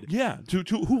treated. Yeah,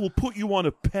 who will put you on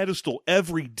a pedestal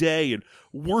every day and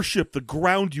worship the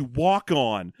ground you walk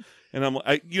on. And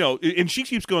and she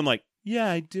keeps going like, yeah,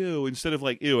 I do, instead of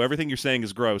like, ew, everything you're saying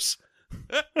is gross.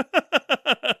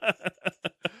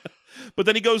 But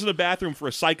then he goes in the bathroom for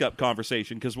a psych-up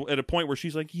conversation, because at a point where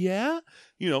she's like, yeah?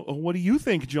 What do you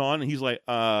think, John? And he's like,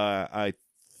 I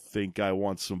think I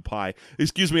want some pie.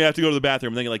 Excuse me, I have to go to the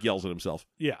bathroom. And then he yells at himself.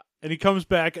 Yeah, and he comes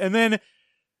back, and then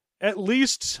at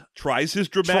least tries his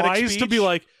dramatic tries speech. to be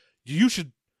like, you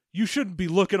shouldn't be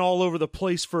looking all over the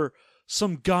place for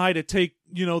some guy to take,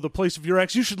 the place of your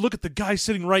ex. You should look at the guy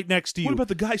sitting right next to you. What about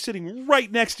the guy sitting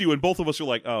right next to you? And both of us are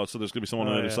like, oh, so there's going to be someone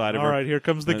on the other side of her. All right, here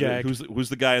comes the gag. Who's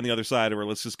the guy on the other side of her?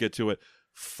 Let's just get to it.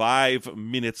 5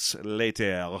 minutes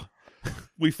later,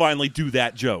 we finally do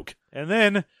that joke. And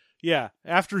then,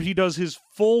 after he does his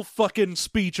full fucking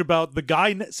speech about the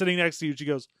guy sitting next to you, she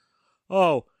goes,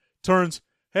 oh, turns,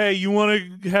 hey, you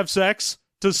want to have sex?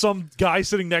 To some guy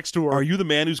sitting next to her. Are you the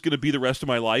man who's going to be the rest of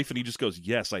my life? And he just goes,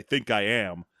 yes, I think I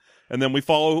am. And then we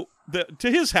follow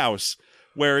to his house,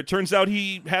 where it turns out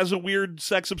he has a weird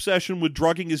sex obsession with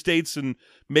drugging his dates and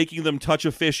making them touch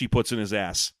a fish he puts in his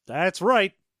ass. That's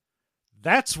right.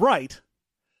 That's right.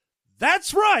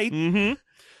 That's right. Mm-hmm.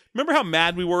 Remember how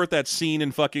mad we were at that scene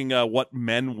in fucking What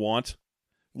Men Want?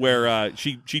 Where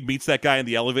she meets that guy in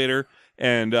the elevator.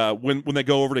 And when they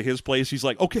go over to his place, he's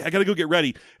like, okay, I got to go get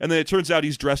ready. And then it turns out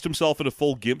he's dressed himself in a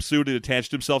full gimp suit and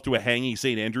attached himself to a hanging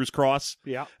St. Andrew's cross.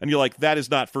 Yeah. And you're like, that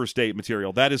is not first date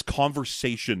material. That is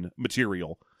conversation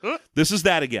material. This is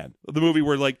that again. The movie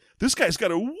where, like, this guy's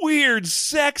got a weird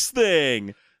sex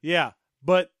thing. Yeah.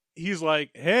 But he's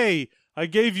like, hey, I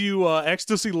gave you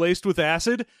ecstasy laced with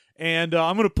acid, and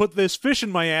I'm going to put this fish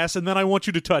in my ass, and then I want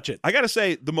you to touch it. I got to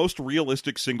say, the most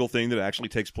realistic single thing that actually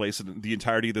takes place in the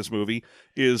entirety of this movie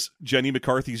is Jenny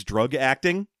McCarthy's drug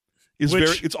acting.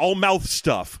 It's all mouth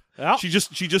stuff. Yeah. She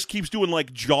just keeps doing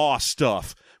like jaw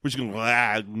stuff, which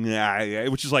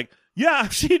is like, yeah,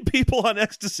 I've seen people on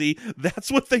ecstasy.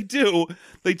 That's what they do.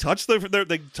 They touch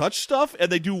they touch stuff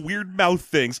and they do weird mouth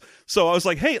things. So I was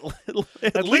like, hey,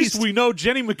 at least we know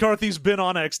Jenny McCarthy's been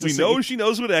on ecstasy. We know she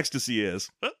knows what ecstasy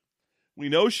is. We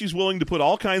know she's willing to put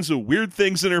all kinds of weird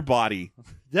things in her body.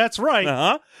 That's right.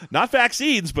 Uh-huh. Not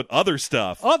vaccines, but other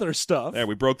stuff. Other stuff. There,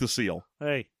 we broke the seal.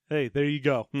 Hey, there you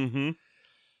go. Mm-hmm.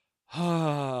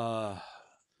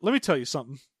 Let me tell you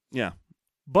something. Yeah.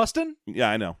 Bustin'? Yeah,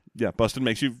 I know. Yeah, Bustin'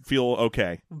 makes you feel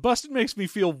okay. Bustin' makes me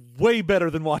feel way better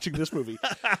than watching this movie.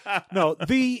 No,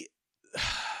 the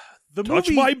Touch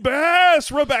movie... my bass,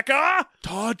 Rebecca!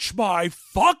 Touch my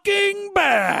fucking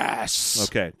bass!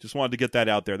 Okay, just wanted to get that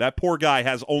out there. That poor guy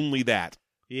has only that.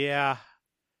 Yeah.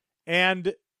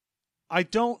 And I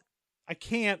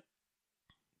can't...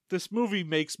 This movie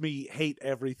makes me hate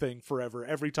everything forever,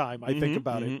 every time I think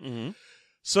about it. Mm-hmm.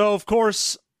 So, of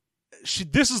course,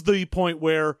 this is the point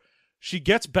where she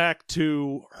gets back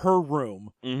to her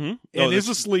room and is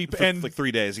asleep and like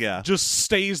 3 days, yeah. Just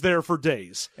stays there for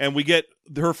days. And we get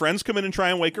her friends come in and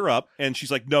try and wake her up, and she's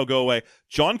like, no, go away.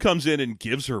 John comes in and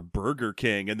gives her Burger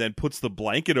King and then puts the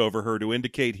blanket over her to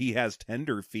indicate he has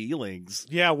tender feelings.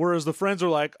 Yeah, whereas the friends are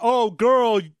like, oh,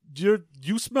 girl,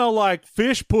 you smell like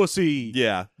fish pussy.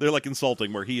 Yeah, they're like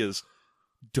insulting where he is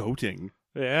doting.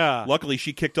 Yeah. Luckily,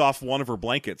 she kicked off one of her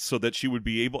blankets so that he would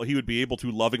be able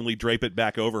to lovingly drape it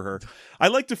back over her. I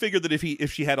like to figure that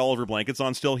if she had all of her blankets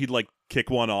on still, he'd like kick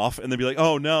one off and then be like,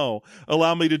 "Oh no,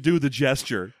 allow me to do the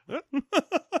gesture."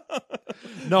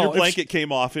 No, your blanket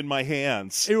came off in my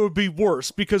hands. It would be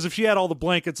worse because if she had all the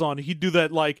blankets on, he'd do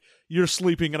that like you're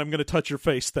sleeping and I'm going to touch your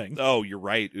face thing. Oh, you're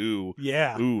right. Ooh.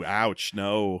 Yeah. Ooh, ouch.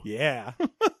 No. Yeah.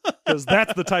 Because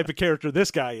that's the type of character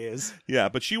this guy is. Yeah,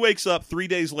 but she wakes up 3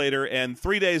 days later, and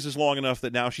 3 days is long enough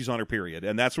that now she's on her period,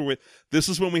 and that's where this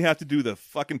is when we have to do the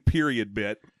fucking period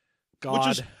bit. God.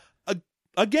 Which is,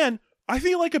 again, I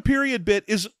feel like a period bit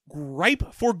is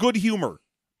ripe for good humor.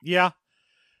 Yeah.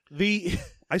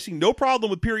 I see no problem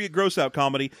with period gross out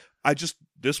comedy.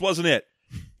 This wasn't it.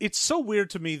 It's so weird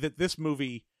to me that this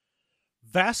movie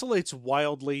vacillates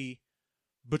wildly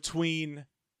between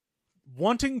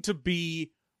wanting to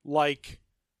be like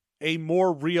a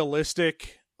more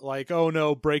realistic, like, oh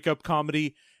no, breakup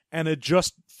comedy, and a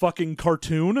just fucking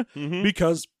cartoon,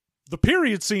 because the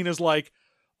period scene is like,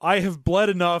 I have bled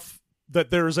enough that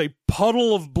there is a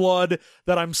puddle of blood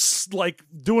that I'm like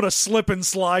doing a slip and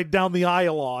slide down the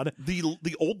aisle on.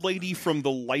 The old lady from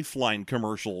the Lifeline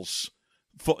commercials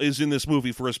is in this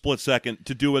movie for a split second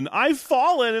to do an "I've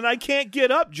fallen and I can't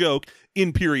get up" joke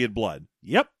in period blood.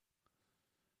 Yep.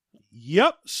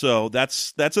 So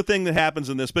that's a thing that happens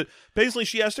in this. But basically,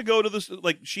 she has to go to this.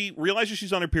 Like, she realizes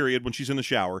she's on her period when she's in the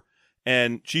shower,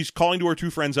 and she's calling to her two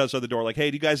friends outside the door, like, "Hey,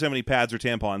 do you guys have any pads or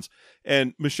tampons?"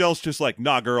 And Michelle's just like,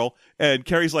 "Nah, girl." And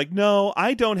Carrie's like, "No,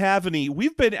 I don't have any.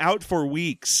 We've been out for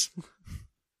weeks."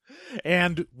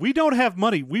 And we don't have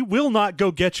money. We will not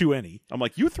go get you any. I'm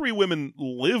like, you three women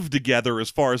live together as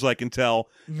far as I can tell.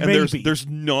 And Maybe. there's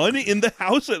none in the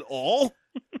house at all?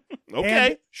 Okay,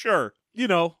 and, sure. You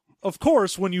know, of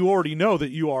course, when you already know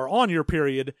that you are on your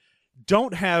period,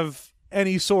 don't have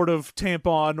any sort of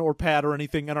tampon or pad or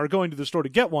anything and are going to the store to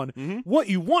get one, what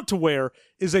you want to wear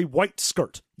is a white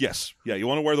skirt. Yes. Yeah, you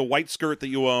want to wear the white skirt that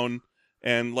you own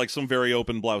and like some very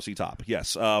open blousey top.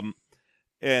 Yes.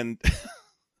 And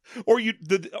or you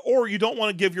don't want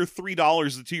to give your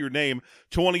 $3 to your name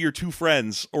to one of your two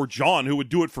friends or John who would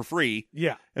do it for free.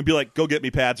 Yeah. And be like, go get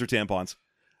me pads or tampons.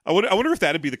 I wonder if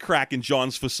that'd be the crack in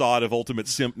John's facade of ultimate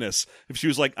simpness. If she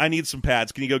was like, I need some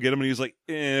pads, can you go get them? And he was like,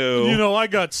 ew. You know, I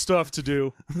got stuff to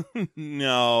do.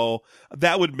 No,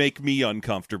 that would make me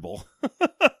uncomfortable.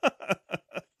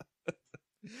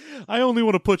 I only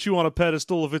want to put you on a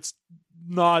pedestal if it's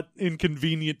not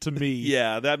inconvenient to me.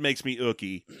 Yeah, that makes me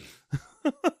ooky.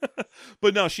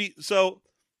 But no, so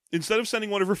instead of sending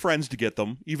one of her friends to get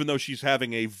them, even though she's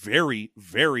having a very,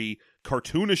 very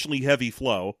cartoonishly heavy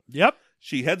flow. Yep.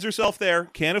 She heads herself there,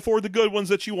 can't afford the good ones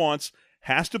that she wants,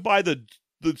 has to buy the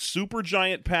super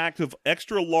giant pack of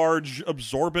extra large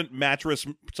absorbent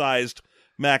mattress-sized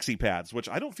maxi pads, which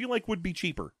I don't feel like would be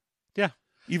cheaper. Yeah.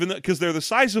 Even because they're the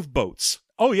size of boats.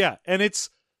 Oh, yeah. And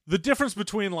it's the difference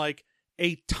between like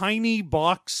a tiny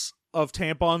box of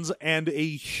tampons and a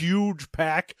huge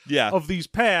pack of these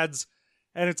pads.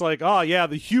 And it's like, oh, yeah,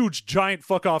 the huge, giant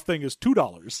fuck-off thing is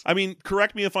 $2. I mean,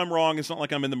 correct me if I'm wrong. It's not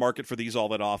like I'm in the market for these all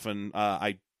that often.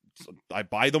 I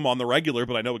buy them on the regular,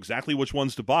 but I know exactly which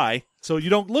ones to buy. So you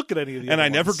don't look at any of the And other I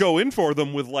never ones. go in for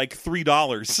them with, like,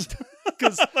 $3.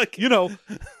 Because, like, you know,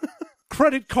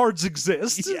 credit cards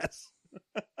exist. Yes.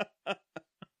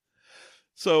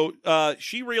 So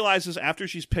she realizes after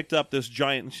she's picked up this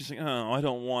giant, and she's like, oh, I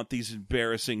don't want these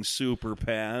embarrassing super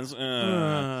pads.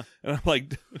 And I'm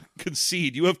like,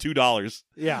 concede, you have $2.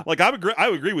 Yeah. Like, I would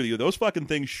agree with you. Those fucking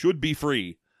things should be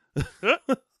free.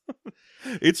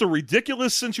 It's a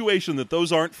ridiculous situation that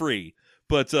those aren't free.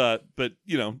 But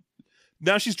you know,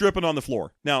 now she's dripping on the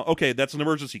floor. Now, okay, that's an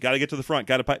emergency. Got to get to the front.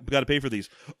 Got to pay for these.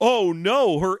 Oh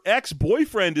no, her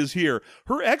ex-boyfriend is here.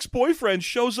 Her ex-boyfriend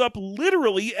shows up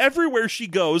literally everywhere she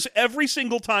goes, every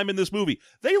single time in this movie.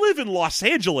 They live in Los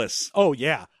Angeles. Oh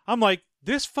yeah. I'm like,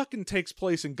 this fucking takes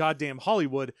place in goddamn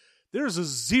Hollywood. There's a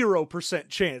 0%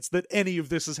 chance that any of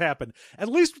this has happened. At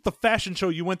least with the fashion show,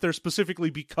 you went there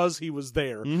specifically because he was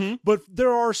there. Mm-hmm. But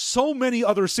there are so many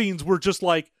other scenes where just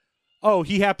like, oh,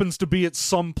 he happens to be at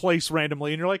some place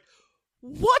randomly, and you're like,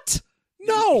 what?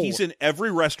 No! He's in every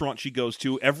restaurant she goes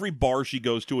to, every bar she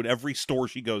goes to, and every store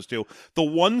she goes to. The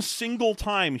one single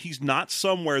time he's not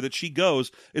somewhere that she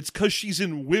goes, it's because she's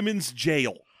in women's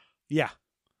jail. Yeah.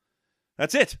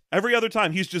 That's it. Every other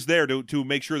time, he's just there to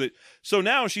make sure that... So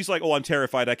now she's like, oh, I'm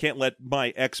terrified. I can't let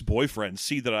my ex-boyfriend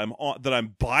see that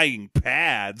I'm buying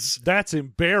pads. That's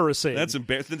embarrassing. That's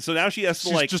embarrassing. So now she has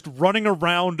to, She's just running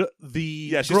around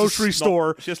the she grocery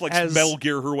store. She has to, like, Metal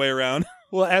Gear her way around.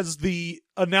 Well, as the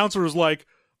announcer is like,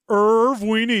 Irv,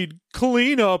 we need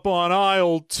cleanup on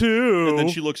aisle 2. And then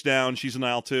she looks down. She's in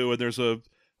aisle 2, and there's a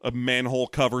manhole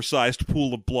cover-sized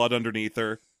pool of blood underneath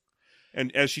her.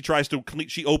 And as she tries to clean,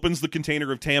 she opens the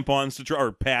container of tampons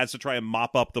or pads to try and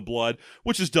mop up the blood,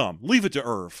 which is dumb. Leave it to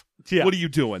Irv. Yeah. What are you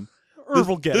doing? Irv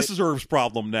will get this it. is Irv's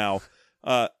problem now.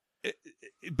 As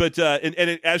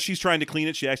she's trying to clean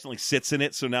it, she accidentally sits in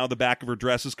it, so now the back of her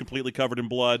dress is completely covered in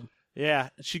blood. Yeah,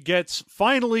 she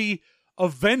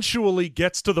eventually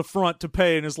gets to the front to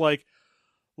pay and is like,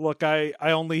 look, I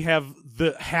only have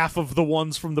the half of the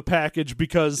ones from the package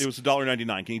because... It was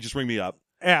 $1.99. Can you just ring me up?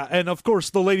 Yeah, and of course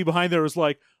the lady behind there is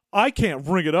like, I can't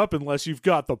ring it up unless you've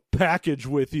got the package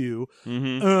with you.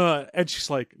 Mm-hmm. And she's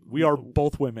like, we are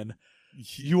both women.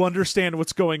 You understand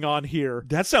what's going on here.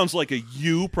 That sounds like a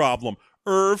you problem.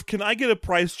 Irv, can I get a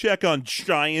price check on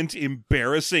giant,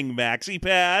 embarrassing maxi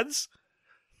pads?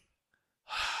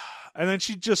 And then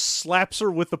she just slaps her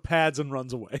with the pads and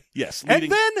runs away. Yes.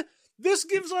 And then this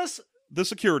gives us... the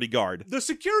security guard. The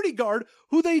security guard,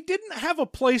 who they didn't have a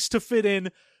place to fit in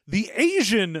the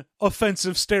Asian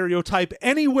offensive stereotype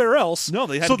anywhere else. No,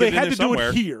 they had so to they get had in to there do somewhere.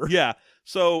 it here. Yeah.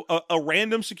 So a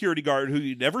random security guard who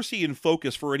you never see in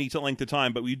focus for any length of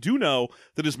time, but we do know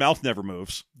that his mouth never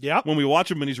moves. Yep. When we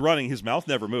watch him when he's running, his mouth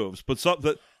never moves. But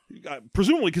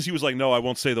presumably because he was like, no, I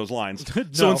won't say those lines. No.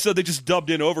 So instead they just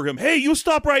dubbed in over him, hey, you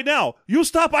stop right now. You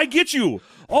stop, I get you.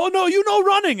 Oh, no, you know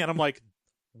running. And I'm like,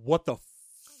 what the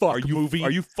fuck, movie?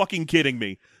 Are you fucking kidding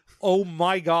me? Oh,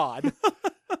 my God.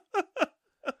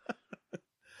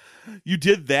 You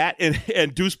did that,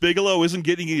 and Deuce Bigelow isn't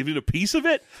getting even a piece of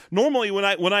it? Normally, when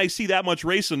I see that much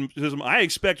racism, I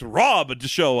expect Rob to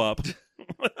show up.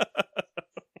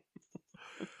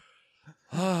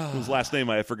 His last name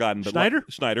I have forgotten. But Schneider?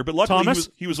 Schneider. But luckily Thomas?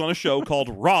 he was on a show called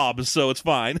Rob, so it's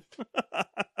fine.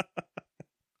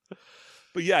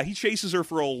 But yeah, he chases her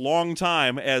for a long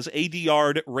time as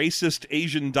ADR'd racist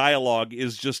Asian dialogue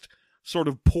is just sort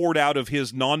of poured out of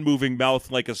his non-moving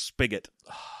mouth like a spigot.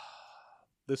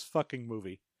 This fucking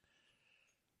movie.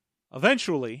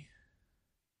 Eventually,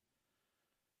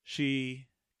 she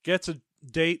gets a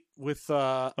date with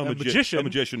a magician. A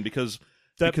magician, because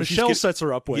Michelle sets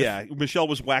her up with. Yeah, Michelle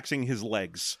was waxing his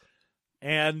legs.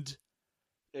 And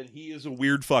he is a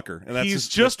weird fucker. And he's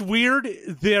just weird.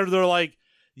 They're like,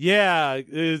 yeah,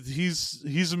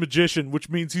 he's a magician, which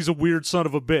means he's a weird son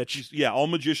of a bitch. Yeah, all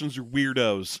magicians are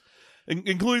weirdos.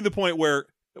 Including the point where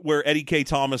Eddie K.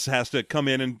 Thomas has to come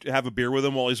in and have a beer with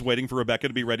him while he's waiting for Rebecca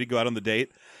to be ready to go out on the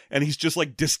date. And he's just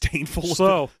like disdainful.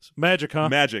 So, magic, huh?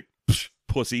 Magic. Psh,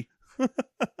 pussy.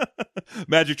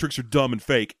 Magic tricks are dumb and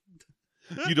fake.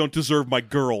 You don't deserve my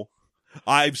girl.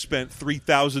 I've spent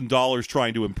 $3,000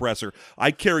 trying to impress her.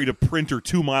 I carried a printer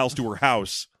 2 miles to her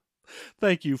house.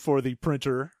 Thank you for the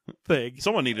printer thing.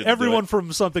 Someone needed Everyone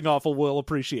from Something Awful will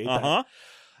appreciate that.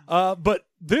 But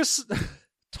this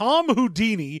Tom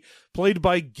Houdini, played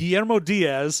by Guillermo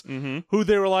Diaz, who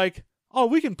they were like, oh,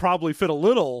 we can probably fit a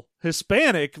little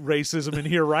Hispanic racism in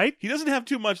here, right? He doesn't have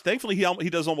too much. Thankfully, he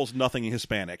does almost nothing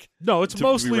Hispanic. No, it's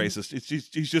mostly racist.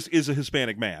 He just is a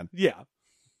Hispanic man. Yeah.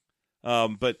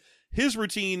 But his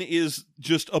routine is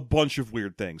just a bunch of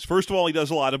weird things. First of all, he does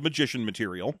a lot of magician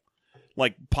material,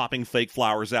 like popping fake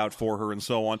flowers out for her and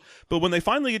so on. But when they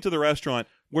finally get to the restaurant,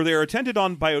 where they're attended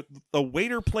on by a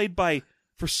waiter played by,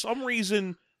 for some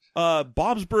reason,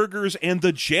 Bob's Burgers and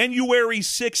the January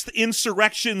 6th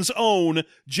insurrection's own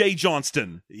Jay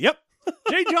Johnston. Yep.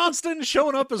 Jay Johnston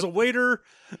showing up as a waiter.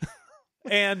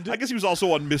 And I guess he was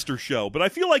also on Mr. Show, but I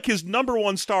feel like his number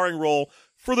one starring role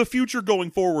for the future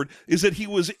going forward is that he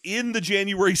was in the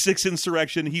January 6th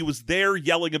insurrection. He was there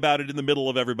yelling about it in the middle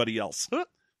of everybody else.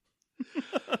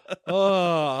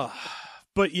 But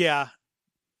yeah,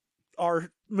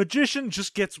 our magician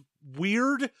just gets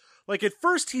weird. Like, at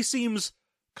first he seems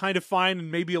kind of fine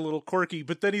and maybe a little quirky,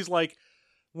 but then he's like,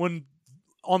 when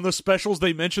on the specials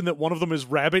they mention that one of them is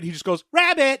Rabbit, he just goes,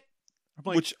 Rabbit!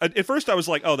 Like, which, at first I was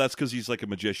like, oh, that's because he's like a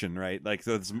magician, right? Like,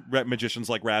 magicians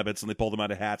like rabbits and they pull them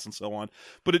out of hats and so on.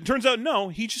 But it turns out, no,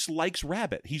 he just likes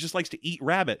rabbit. He just likes to eat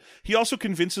rabbit. He also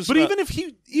convinces... But even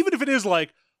if it is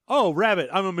like, oh, Rabbit,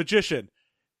 I'm a magician,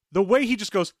 the way he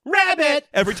just goes, Rabbit!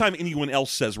 Every time anyone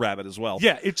else says rabbit as well.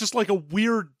 Yeah, it's just like a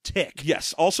weird tick.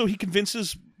 Yes. Also, he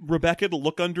convinces Rebecca to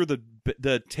look under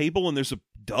the table and there's a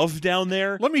dove down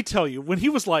there. Let me tell you, when he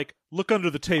was like, look under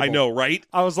the table. I know, right?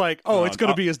 I was like, oh, it's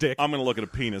going to be his dick. I'm going to look at a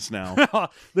penis now.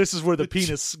 This is where the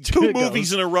penis Two goes.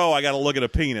 movies in a row, I got to look at a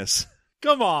penis.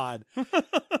 Come on.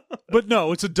 But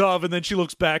no, it's a dove, and then she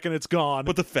looks back and it's gone.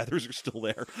 But the feathers are still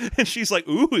there. And she's like,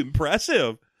 ooh,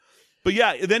 impressive. But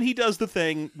yeah, then he does the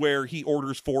thing where he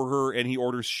orders for her and he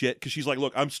orders shit because she's like,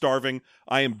 look, I'm starving.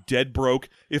 I am dead broke.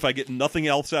 If I get nothing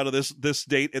else out of this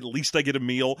date, at least I get a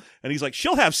meal. And he's like,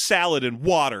 she'll have salad and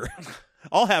water.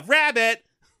 I'll have rabbit.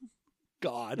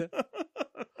 God.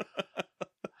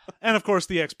 And of course,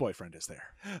 the ex-boyfriend is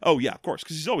there. Oh, yeah, of course,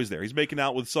 because he's always there. He's making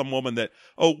out with some woman that,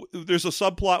 there's a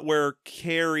subplot where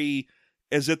Carrie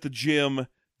is at the gym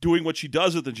doing what she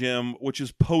does at the gym, which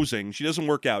is posing. She doesn't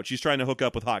work out. She's trying to hook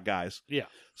up with hot guys. Yeah.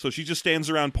 So she just stands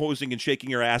around posing and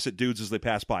shaking her ass at dudes as they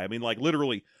pass by. I mean, like,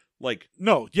 literally, like...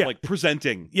 No, yeah. Like,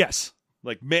 presenting. Yes.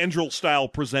 Like, Mandrill-style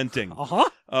presenting.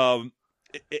 Uh-huh.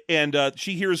 And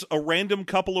she hears a random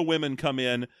couple of women come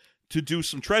in to do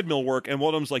some treadmill work, and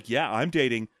one of them's like, yeah, I'm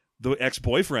dating the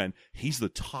ex-boyfriend. He's the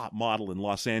top model in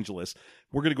Los Angeles.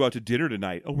 We're going to go out to dinner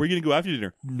tonight. Oh, where are you going to go after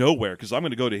dinner? Nowhere, because I'm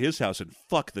going to go to his house and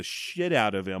fuck the shit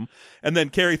out of him. And then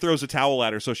Carrie throws a towel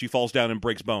at her so she falls down and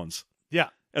breaks bones. Yeah.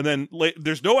 And then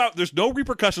there's no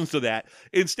repercussions to that.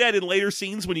 Instead, in later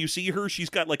scenes, when you see her, she's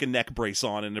got like a neck brace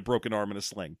on and a broken arm and a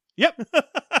sling. Yep.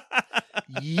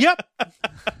 Yep.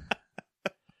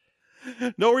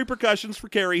 No repercussions for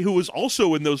Carrie, who was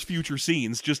also in those future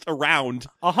scenes, just around.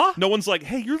 Uh-huh. No one's like,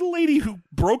 hey, you're the lady who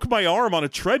broke my arm on a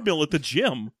treadmill at the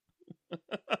gym.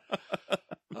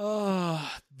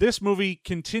 This movie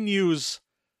continues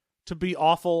to be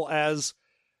awful as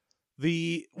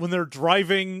when they're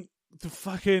driving,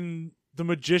 the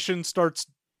magician starts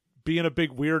being a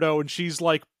big weirdo, and she's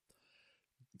like,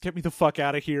 get me the fuck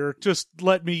out of here. Just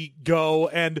let me go.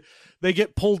 And they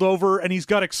get pulled over, and he's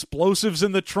got explosives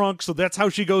in the trunk, so that's how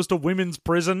she goes to women's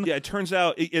prison. Yeah, it turns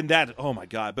out, oh my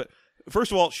God. But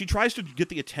first of all, she tries to get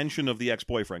the attention of the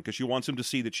ex-boyfriend because she wants him to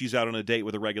see that she's out on a date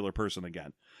with a regular person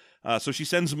again. So she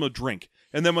sends him a drink.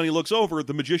 And then when he looks over,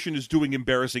 the magician is doing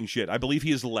embarrassing shit. I believe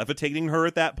he is levitating her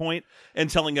at that point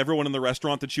and telling everyone in the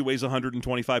restaurant that she weighs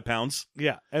 125 pounds.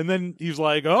 Yeah. And then he's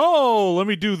like, oh, let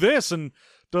me do this. And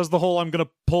does the whole I'm going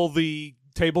to pull the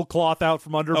tablecloth out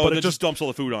from under, Oh, but and it then just dumps all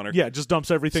the food on her. Yeah, it just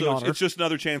dumps everything So on her. it's just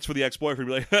another chance for the ex-boyfriend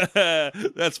to be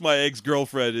like, that's my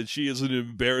ex-girlfriend, and she is an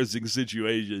embarrassing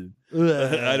situation.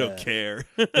 I don't care.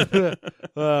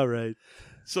 All right.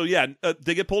 So, yeah,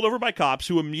 they get pulled over by cops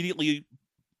who immediately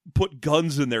put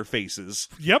guns in their faces.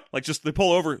 Yep. Like, just they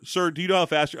pull over. Sir, do you know how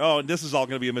fast you're... Oh, and this is all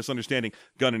going to be a misunderstanding.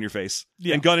 Gun in your face.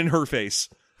 Yeah. And gun in her face.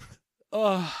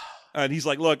 Uh, And he's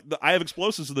like, look, I have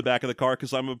explosives in the back of the car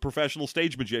because I'm a professional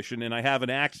stage magician and I have an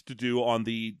act to do on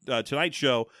the Tonight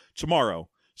Show tomorrow.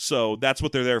 So that's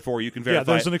what they're there for. You can verify. yeah,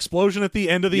 there's an explosion at the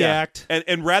end of the act.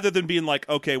 And rather than being like,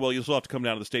 okay, well, you'll still have to come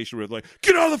down to the station with like,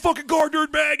 get out of the fucking car,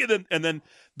 dirtbag, and then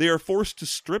they are forced to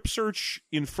strip search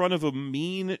in front of a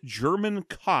mean German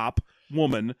cop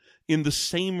woman in the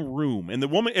same room. And the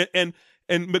woman and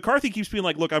McCarthy keeps being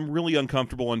like, look, I'm really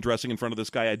uncomfortable undressing in front of this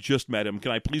guy. I just met him.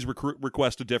 Can I please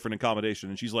request a different accommodation?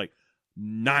 And she's like,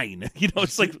 9. You know,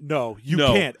 it's like, No, you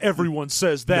No. can't. Everyone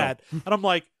says that. And I'm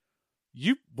like,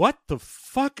 what the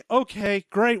fuck? Okay,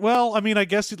 great. Well, I mean, I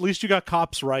guess at least you got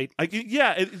cops right.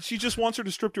 She just wants her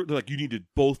to strip her. They're like, you need to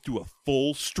both do a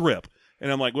full strip.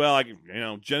 And I'm like, well,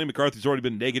 Jenny McCarthy's already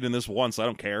been naked in this once. I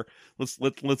don't care. Let's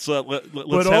have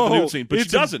the nude scene. But she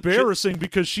doesn't. It's embarrassing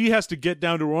because she has to get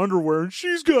down to her underwear and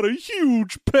she's got a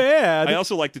huge pad. I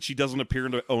also like that she doesn't appear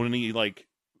to own any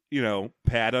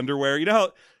pad underwear. You know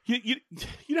how you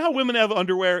know how women have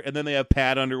underwear and then they have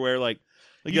pad underwear like.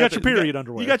 You got your period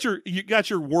underwear. You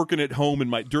got your working at home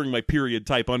during my period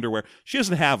type underwear. She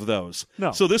doesn't have those.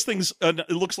 No. So this thing's it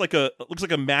looks like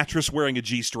a mattress wearing a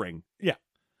G-string. Yeah.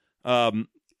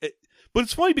 But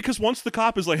it's funny because once the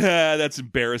cop is like, that's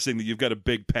embarrassing that you've got a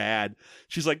big pad.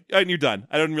 She's like, and you're done.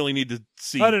 I don't really need to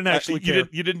see. I didn't actually care.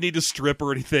 You didn't need to strip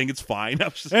or anything. It's fine. I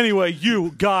was just, Anyway,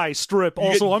 you guy strip.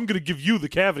 Also, I'm going to give you the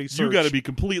cavity search. you got to be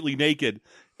completely naked.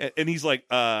 And he's like,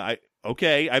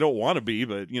 okay, I don't want to be,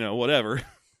 but whatever.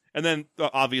 And then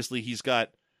obviously he's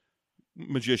got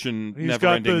magician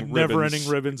never-ending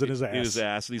ribbons in his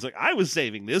ass. And he's like, I was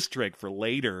saving this trick for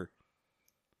later.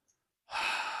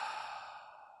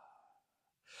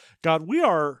 God, we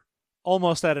are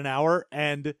almost at an hour,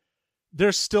 and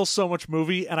there's still so much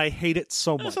movie, and I hate it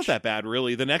so much. It's not that bad,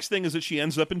 really. The next thing is that she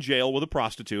ends up in jail with a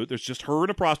prostitute. There's just her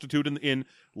and a prostitute in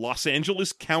Los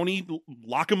Angeles County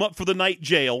lock 'em up for the night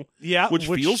jail. Yeah, which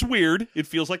feels weird. It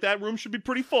feels like that room should be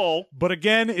pretty full. But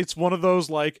again, it's one of those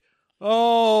like,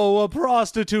 oh, a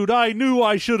prostitute. I knew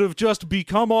I should have just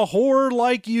become a whore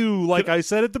like you, like I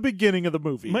said at the beginning of the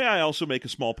movie. May I also make a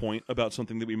small point about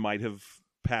something that we might have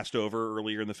passed over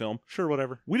earlier in the film? Sure,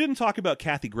 whatever. We didn't talk about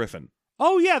Kathy Griffin.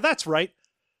 Oh, yeah, that's right.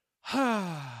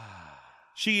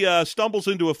 She stumbles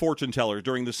into a fortune teller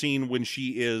during the scene when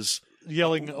she is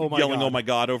yelling, oh my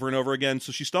God, over and over again.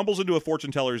 So she stumbles into a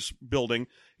fortune teller's building.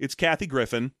 It's Kathy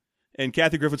Griffin. And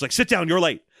Kathy Griffin's like, sit down, you're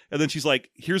late. And then she's like,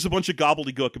 here's a bunch of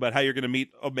gobbledygook about how you're going to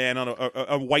meet a man on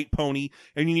a white pony,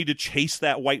 and you need to chase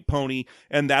that white pony,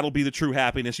 and that'll be the true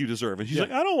happiness you deserve. And she's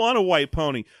like, I don't want a white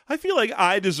pony. I feel like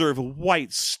I deserve a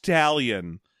white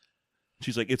stallion.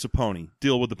 She's like, it's a pony.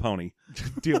 Deal with the pony.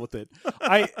 Deal with it.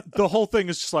 The whole thing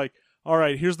is just like, all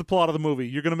right, here's the plot of the movie.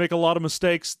 You're going to make a lot of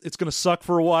mistakes. It's going to suck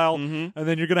for a while, and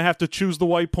then you're going to have to choose the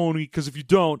white pony, because if you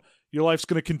don't, your life's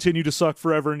going to continue to suck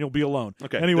forever and you'll be alone.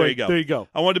 Okay, anyway, there you go.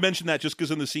 I wanted to mention that just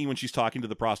because in the scene when she's talking to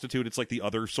the prostitute, it's like the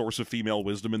other source of female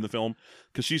wisdom in the film.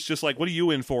 Because she's just like, what are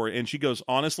you in for? And she goes,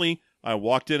 honestly, I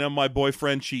walked in on my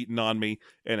boyfriend cheating on me,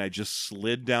 and I just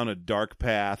slid down a dark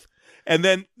path. And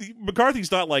then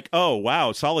McCarthy's not like, oh,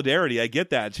 wow, solidarity, I get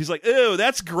that. She's like, ew,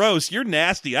 that's gross. You're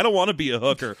nasty. I don't want to be a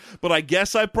hooker, but I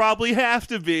guess I probably have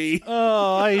to be.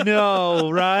 Oh, I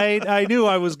know, right? I knew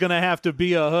I was going to have to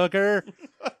be a hooker.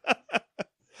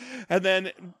 And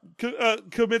then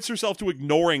commits herself to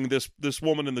ignoring this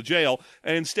woman in the jail,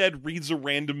 and instead reads a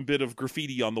random bit of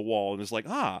graffiti on the wall and is like,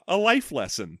 a life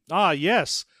lesson. Ah,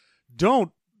 yes.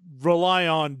 Don't rely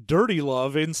on dirty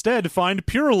love. Instead, find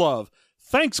pure love.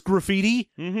 Thanks, graffiti.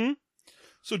 Mm-hmm.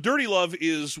 So dirty love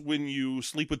is when you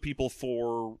sleep with people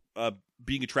for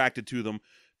being attracted to them.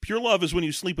 Pure love is when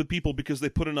you sleep with people because they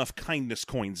put enough kindness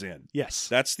coins in. Yes.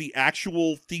 That's the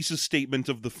actual thesis statement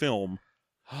of the film.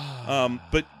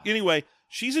 But anyway,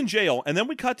 she's in jail, and then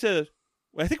we cut to,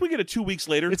 I think we get 2 weeks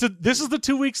later. This is the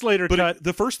 2 weeks later cut.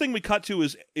 The first thing we cut to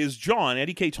is John,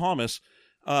 Eddie K. Thomas,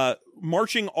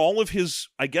 marching all of his,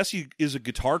 I guess he is a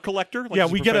guitar collector. Like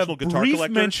we get a brief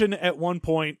mention at one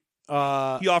point. He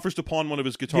offers to pawn one of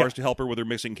his guitars to help her with her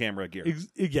missing camera gear.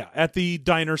 At the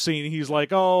diner scene, he's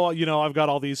like, oh, I've got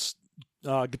all these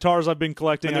guitars I've been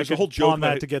collecting. And there's a whole joke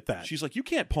about to get that. She's like, you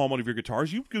can't pawn one of your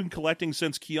guitars. You've been collecting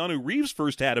since Keanu Reeves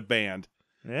first had a band.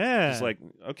 Yeah. It's like,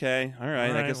 okay, all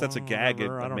right. I guess that's a well, gag.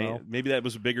 whatever, I don't know. Maybe that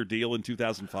was a bigger deal in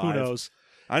 2005. Who knows?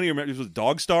 I don't even remember. It was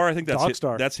Dogstar. I think that's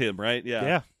Dogstar. That's him, right? Yeah.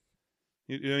 Yeah.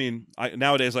 I mean,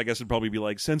 nowadays, I guess it'd probably be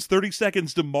like, since 30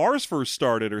 Seconds to Mars first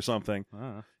started or something.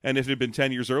 And if it had been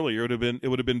 10 years earlier, it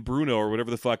would have been Bruno or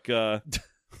whatever the fuck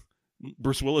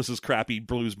Bruce Willis's crappy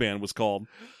blues band was called.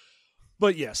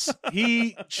 But yes,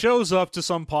 he shows up to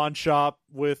some pawn shop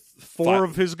with four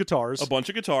of his guitars. A bunch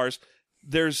of guitars.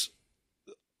 There's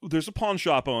a pawn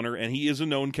shop owner, and he is a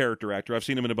known character actor. I've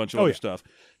seen him in a bunch of other stuff.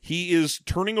 He is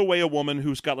turning away a woman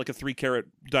who's got like a 3-carat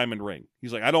diamond ring.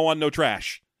 He's like, I don't want no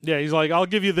trash. Yeah, he's like, I'll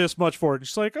give you this much for it. And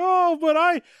she's like, oh, but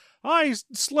I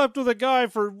slept with a guy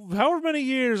for however many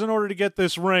years in order to get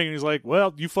this ring. And he's like,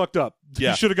 well, you fucked up.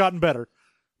 Yeah. You should have gotten better.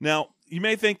 Now, you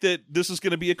may think that this is going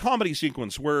to be a comedy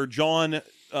sequence where John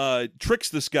tricks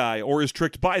this guy or is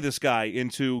tricked by this guy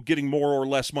into getting more or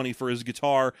less money for his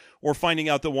guitar, or finding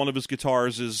out that one of his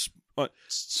guitars is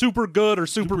super good or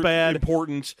super bad.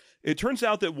 Important. It turns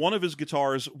out that one of his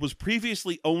guitars was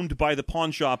previously owned by the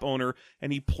pawn shop owner,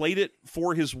 and he played it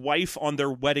for his wife on their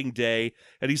wedding day.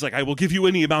 And he's like, I will give you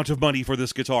any amount of money for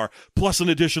this guitar, plus an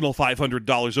additional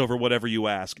 $500 over whatever you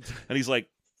ask. And he's like,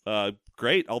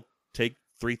 great, I'll take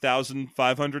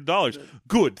 $3,500.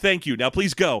 Good, thank you. Now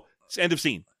please go. It's end of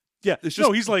scene. Yeah. It's just,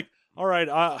 no, he's like, all right,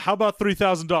 how about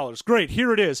 $3,000? Great,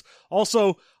 here it is.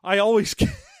 Also, I always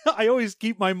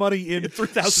keep my money in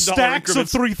 $3,000 stacks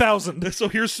increments. of 3,000. So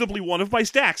here's simply one of my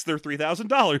stacks. They're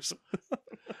 $3,000.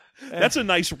 That's a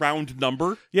nice round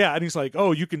number. Yeah, and he's like,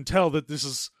 oh, you can tell that this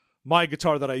is my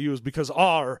guitar that I use because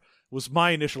R was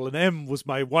my initial and M was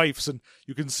my wife's, and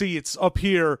you can see it's up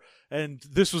here, and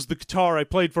this was the guitar I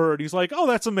played for her. And he's like, oh,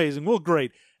 that's amazing. Well,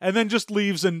 great. And then just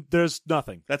leaves, and there's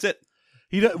nothing. That's it.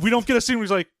 We don't get a scene where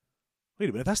he's like, wait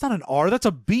a minute, that's not an R, that's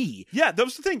a B. Yeah, that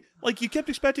was the thing. Like, you kept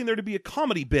expecting there to be a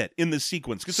comedy bit in this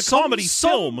sequence. It's a comedy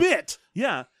film. Some bit.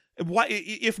 Yeah. Why?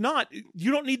 If not,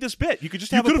 you don't need this bit. You could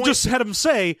just You have could have just had him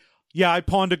say, yeah, I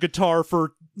pawned a guitar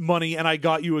for money and I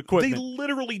got you equipment. They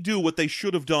literally do what they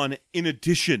should have done in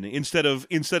addition instead.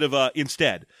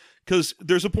 Because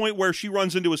there's a point where she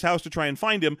runs into his house to try and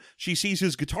find him. She sees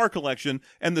his guitar collection,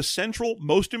 and the central,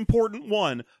 most important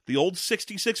one, the old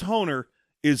 66 Hohner,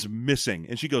 is missing.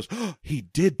 And she goes, oh, he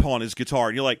did pawn his guitar.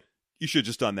 And you're like, you should have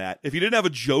just done that. If you didn't have a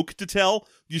joke to tell,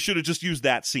 you should have just used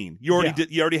that scene. You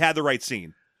already had the right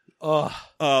scene.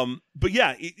 But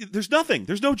yeah, there's nothing.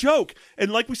 There's no joke.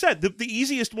 And like we said, the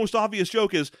easiest, most obvious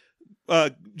joke is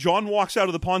John walks out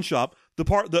of the pawn shop.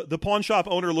 The pawn shop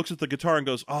owner looks at the guitar and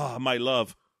goes, my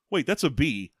love. Wait, that's a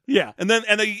B. Yeah. And then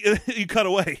you cut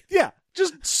away. Yeah.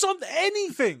 Just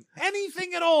anything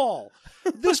at all.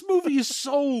 This movie is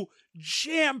so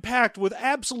jam-packed with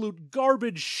absolute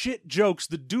garbage shit jokes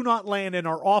that do not land and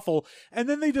are awful, and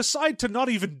then they decide to not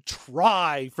even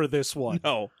try for this one.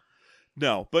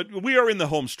 No, but we are in the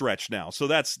home stretch now, so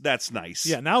that's nice.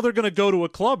 Yeah, now they're going to go to a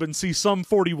club and see Sum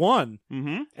 41.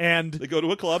 Mm-hmm. And they go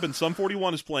to a club and Sum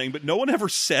 41 is playing, but no one ever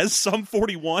says Sum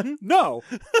 41? No.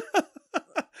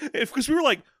 Because we were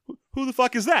like, who the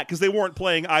fuck is that? Because they weren't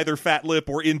playing either Fat Lip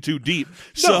or In Too Deep. No,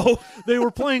 so they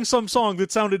were playing some song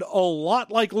that sounded a lot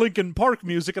like Linkin Park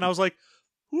music, and I was like,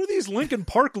 who are these Linkin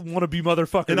Park wannabe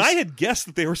motherfuckers? And I had guessed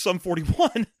that they were Sum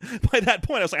 41 by that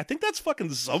point. I was like, I think that's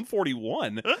fucking Sum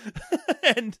 41.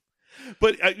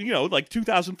 But like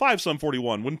 2005 Sum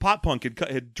 41, when pop punk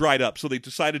had dried up, so they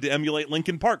decided to emulate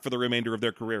Linkin Park for the remainder of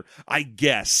their career. I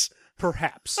guess.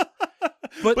 Perhaps.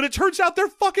 But it turns out they're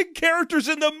fucking characters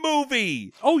in the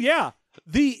movie. Oh, yeah.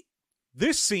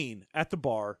 This scene at the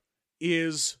bar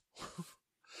is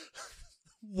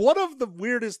one of the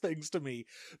weirdest things to me,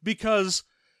 because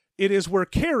it is where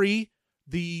Carrie,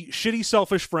 the shitty,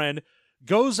 selfish friend,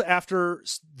 goes after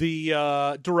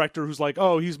the director who's like,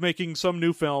 oh, he's making some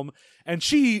new film. And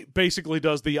she basically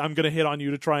does I'm going to hit on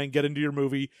you to try and get into your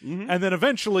movie. Mm-hmm. And then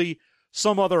eventually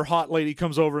some other hot lady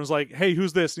comes over and is like, hey,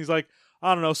 who's this? And he's like,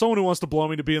 I don't know, someone who wants to blow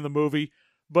me to be in the movie.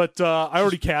 But I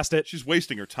already cast it. She's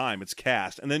wasting her time. It's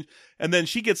cast. And then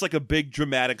she gets like a big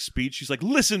dramatic speech. She's like,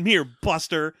 listen here,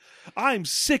 Buster. I'm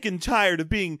sick and tired of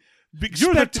being...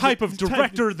 You're the type of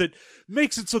director that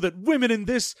makes it so that women in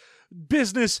this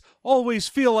business always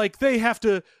feel like they have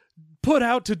to put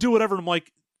out to do whatever. And I'm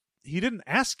like, he didn't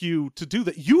ask you to do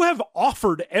that. You have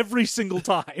offered every single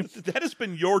time. That has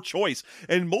been your choice.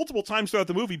 And multiple times throughout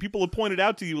the movie, people have pointed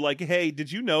out to you like, hey, did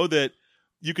you know that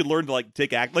you could learn to like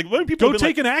take act, like when people go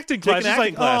take an acting class. It's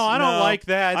like, class. Oh, I don't like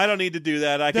that. I don't need to do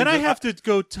that. I have to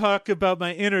go talk about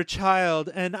my inner child,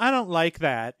 and I don't like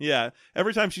that. Yeah.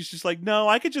 Every time she's just like, no,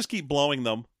 I could just keep blowing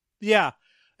them. Yeah.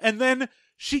 And then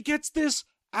she gets this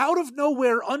out of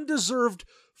nowhere, undeserved,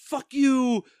 fuck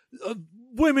you,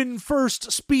 women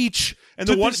first speech And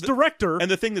to the one- this director. And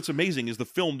the thing that's amazing is the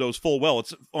film knows full well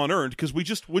it's unearned because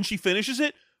when she finishes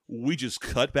it, we just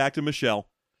cut back to Michelle.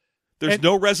 There's And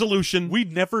no resolution. we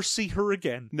never see her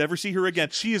again. Never see her again.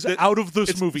 She is out of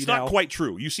this movie it's now. not quite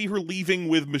true. You see her leaving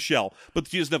with Michelle, but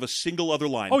she doesn't have a single other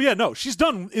line. Oh, yeah, no. She's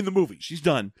done in the movie. She's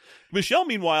done. Michelle,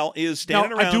 meanwhile, is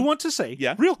standing Now, around. I do want to say,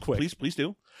 Yeah, real quick, Please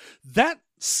do. that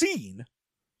scene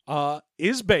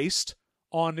is based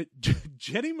on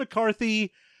Jenny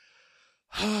McCarthy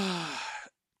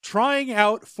trying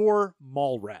out for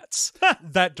Mallrats.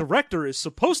 That director is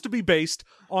supposed to be based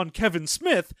on Kevin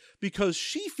Smith because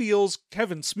she feels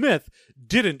Kevin Smith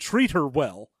didn't treat her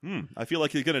well. I feel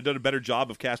like he could have done a better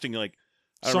job of casting like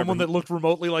Someone that looked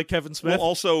remotely like Kevin Smith. Well,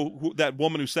 also, that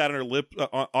woman who sat on her lip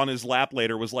on his lap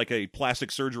later was like a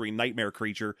plastic surgery nightmare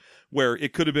creature. Where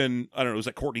it could have been, I don't know, was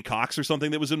that Courtney Cox or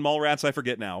something that was in Mallrats? I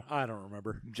forget now. I don't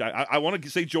remember. I want to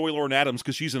say Joey Lauren Adams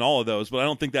because she's in all of those, but I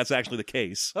don't think that's actually the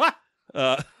case.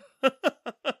 But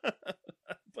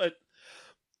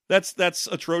that's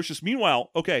atrocious.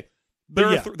 Meanwhile, okay.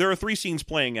 There are 3 scenes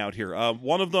playing out here.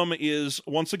 One of them is,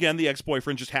 once again, the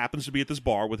ex-boyfriend just happens to be at this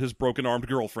bar with his broken-armed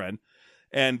girlfriend.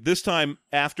 And this time,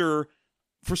 after,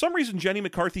 for some reason, Jenny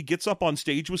McCarthy gets up on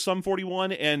stage with Sum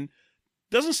 41 and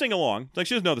doesn't sing along. Like,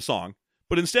 she doesn't know the song.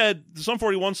 But instead, the Sum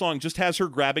 41 song just has her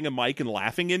grabbing a mic and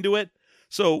laughing into it.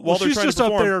 So while they're she's trying just to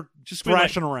perform, up there just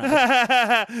thrashing like,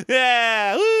 around.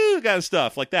 yeah, woo, kind of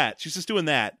stuff like that. She's just doing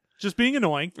that. Just being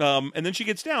annoying. And then she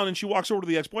gets down and she walks over to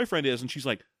the ex-boyfriend and she's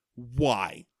like,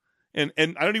 why? And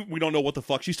we don't know what the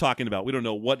fuck she's talking about. We don't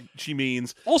know what she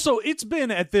means. Also, it's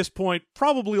been at this point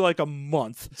probably like a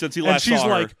month Since he last and she's saw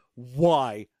her. like,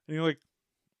 why? And you're like,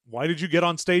 why did you get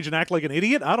on stage and act like an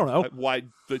idiot? I don't know. Why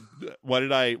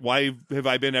have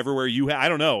I been everywhere you have? I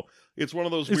don't know. It's one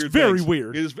of those weird It's very things.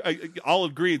 weird. It is, I'll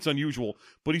agree it's unusual,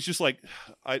 but he's just like,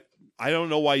 I don't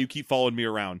know why you keep following me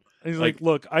around. And he's like,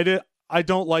 look, I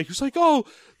don't like. He's like, oh,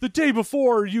 the day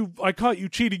before I caught you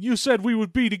cheating. You said we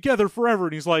would be together forever.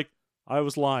 And he's like, I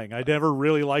was lying. I never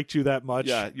really liked you that much.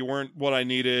 Yeah, you weren't what I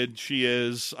needed. She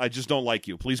is. I just don't like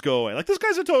you. Please go away. Like, this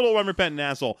guy's a total unrepentant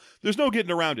asshole. There's no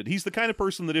getting around it. He's the kind of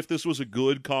person that if this was a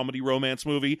good comedy romance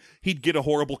movie, he'd get a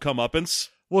horrible comeuppance.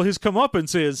 Well, his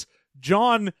comeuppance is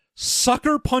John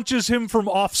sucker punches him from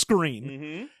off screen.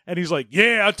 Mm-hmm. And he's like,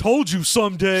 yeah, I told you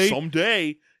someday.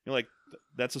 Someday. You're like,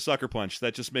 that's a sucker punch.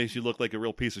 That just makes you look like a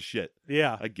real piece of shit.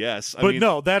 Yeah. I guess. But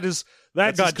no, that got his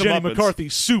Jenny comeuppance. McCarthy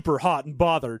super hot and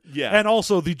bothered. Yeah. And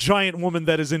also the giant woman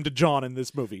that is into John in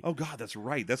this movie. Oh, God, that's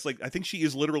right. That's like, I think she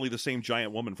is literally the same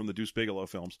giant woman from the Deuce Bigalow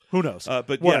films. Who knows? But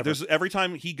Whatever. yeah, there's every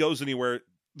time he goes anywhere,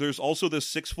 there's also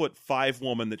this 6'5"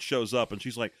 woman that shows up and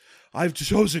she's like, I've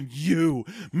chosen you.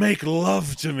 Make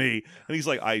love to me. And he's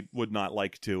like, I would not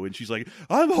like to. And she's like,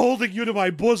 I'm holding you to my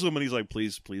bosom. And he's like,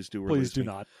 please do release Please do me.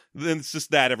 not. Then it's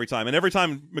just that every time. And every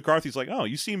time McCarthy's like, oh,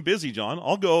 you seem busy, John.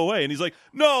 I'll go away. And he's like,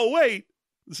 no, wait.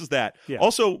 This is that. Yeah.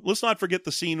 Also, let's not forget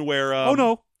the scene where Oh,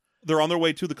 no. they're on their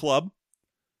way to the club.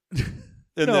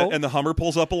 And, No. and the Hummer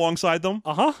pulls up alongside them.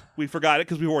 Uh-huh. We forgot it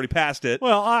because we've already passed it.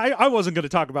 Well, I wasn't going to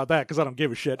talk about that because I don't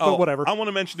give a shit, but whatever. I want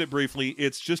to mention it briefly.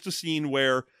 It's just a scene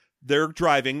where they're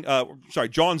driving.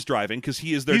 John's driving because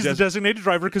he is their He's the designated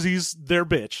driver because he's their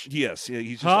bitch. Yes, yeah,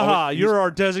 he's just Haha, always, you're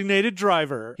our designated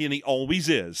driver. and he always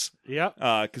is. Yep.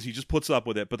 Because he just puts up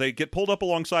with it. But they get pulled up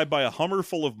alongside by a Hummer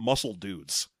full of muscle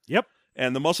dudes. Yep.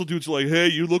 And the muscle dudes are like, hey,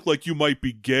 you look like you might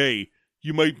be gay.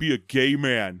 You might be a gay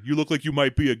man. You look like you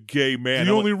might be a gay man.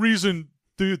 The only reason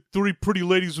the 3 pretty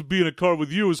ladies would be in a car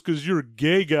with you is because you're a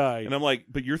gay guy. And I'm like,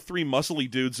 but you're 3 muscly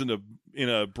dudes in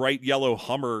a bright yellow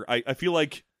Hummer. I feel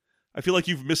like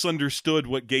you've misunderstood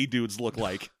what gay dudes look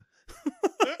like.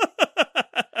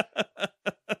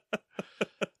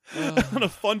 On a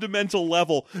fundamental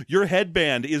level, your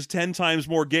headband is 10 times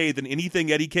more gay than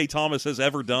anything Eddie K. Thomas has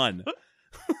ever done.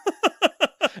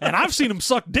 And I've seen him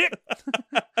suck dick.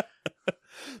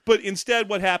 But instead,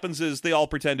 what happens is they all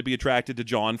pretend to be attracted to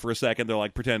John for a second. They're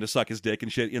like pretend to suck his dick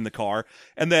and shit in the car,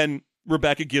 and then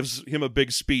Rebecca gives him a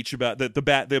big speech about the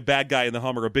bad guy in the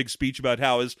Hummer, a big speech about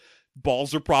how his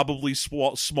balls are probably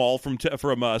small from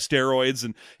steroids,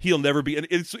 and he'll never be. And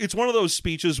it's one of those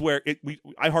speeches where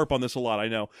I harp on this a lot. I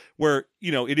know where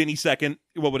at any second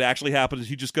what would actually happen is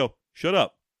he'd just go, "Shut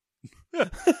up."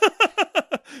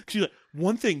 She's like,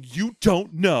 one thing you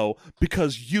don't know,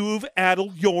 because you've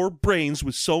addled your brains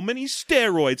with so many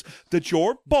steroids that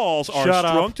your balls are Shut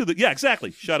strung up. to the... Yeah,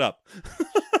 exactly. Shut up.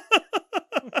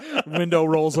 Window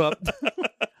rolls up.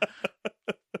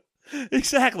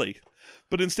 Exactly.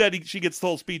 But instead, she gets the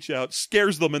whole speech out,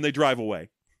 scares them, and they drive away.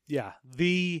 Yeah.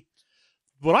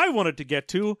 What I wanted to get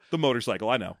to... The motorcycle,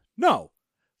 I know. No.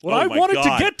 What Oh I my wanted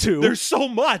God. to get to... There's so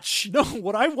much. No,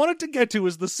 what I wanted to get to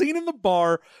is the scene in the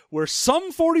bar where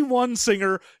some 41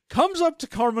 singer comes up to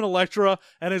Carmen Electra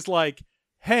and is like,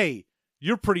 hey,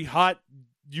 you're pretty hot.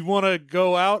 You want to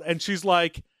go out? And she's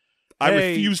like, I hey,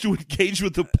 refuse to engage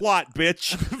with the plot,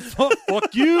 bitch.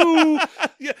 fuck you.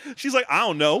 Yeah. She's like, I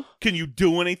don't know. Can you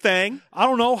do anything? I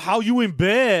don't know how you in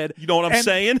bed. You know what I'm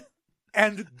saying?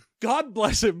 And God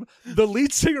bless him, the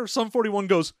lead singer of Sum 41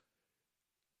 goes,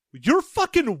 you're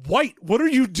fucking white. What are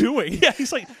you doing? Yeah,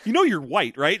 he's like, you know you're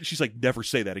white, right? And she's like, never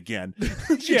say that again.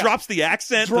 She Yeah. drops the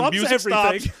accent, the Drops music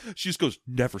everything. stops. She just goes,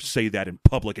 never say that in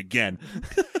public again.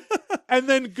 And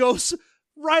then goes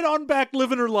right on back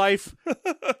living her life.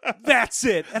 That's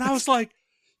it. And I was like,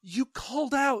 you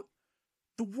called out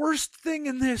the worst thing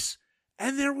in this,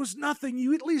 and there was nothing.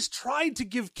 You at least tried to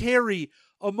give Carrie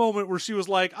a moment where she was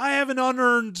like, I have an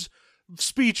unearned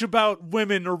speech about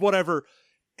women or whatever.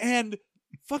 And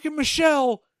fucking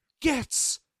Michelle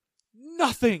gets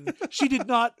nothing. She did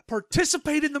not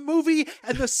participate in the movie,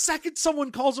 and the second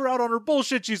someone calls her out on her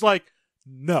bullshit, she's like,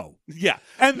 no. Yeah.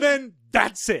 And then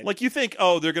that's it. Like, you think,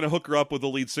 oh, they're going to hook her up with the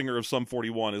lead singer of Sum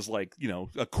 41 is like, you know,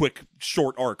 a quick,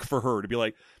 short arc for her to be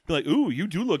like, ooh, you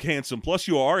do look handsome. Plus,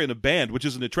 you are in a band, which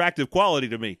is an attractive quality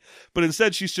to me. But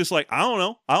instead, she's just like, I don't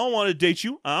know. I don't want to date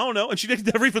you. I don't know. And she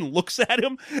never even looks at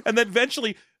him. And then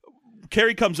eventually,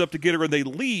 Carrie comes up to get her and they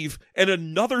leave. And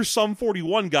another Sum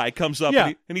 41 guy comes up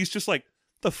and he's just like,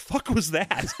 the fuck was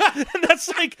that? And that's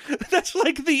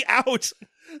like the out.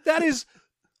 That is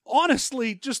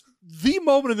honestly just the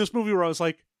moment in this movie where I was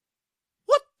like,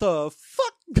 what the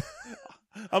fuck?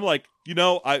 I'm like, you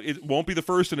know, it won't be the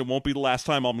first and it won't be the last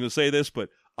time I'm going to say this, but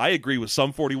I agree with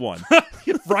Sum 41.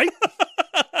 Right?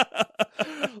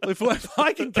 if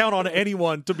I can count on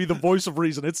anyone to be the voice of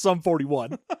reason, it's Sum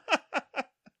 41.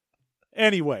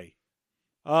 Anyway,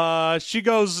 she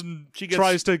goes and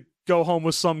tries to go home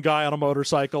with some guy on a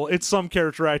motorcycle. It's some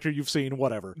character actor you've seen,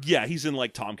 whatever. Yeah, he's in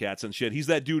like Tomcats and shit. He's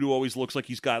that dude who always looks like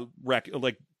he's got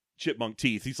like chipmunk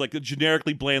teeth. He's like a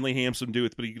generically blandly handsome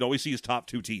dude, but you can always see his top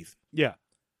two teeth. Yeah,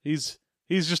 he's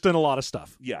just in a lot of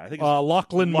stuff. Yeah, I think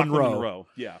Lachlan Monroe.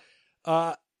 Yeah.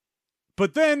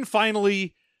 But then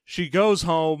finally she goes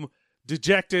home,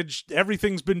 dejected.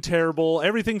 Everything's been terrible.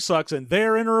 Everything sucks, and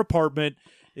there in her apartment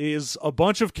is a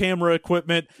bunch of camera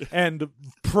equipment and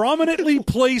prominently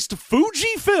placed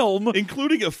Fuji film,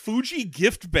 including a Fuji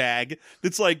gift bag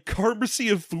that's like courtesy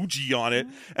of Fuji on it.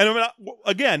 And I mean,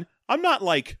 again, I'm not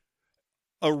like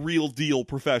a real deal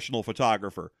professional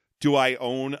photographer. Do I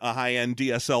own a high-end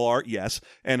DSLR? Yes.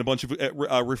 And a bunch of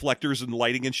reflectors and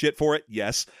lighting and shit for it?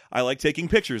 Yes. I like taking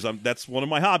pictures. That's one of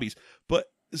my hobbies. But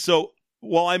so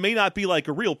while I may not be like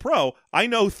a real pro, I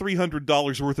know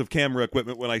 $300 worth of camera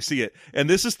equipment when I see it. And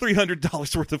this is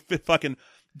 $300 worth of fucking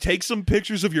take some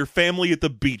pictures of your family at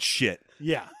the beach shit.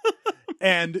 Yeah.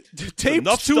 And taped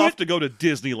enough to stuff it, to go to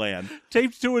Disneyland.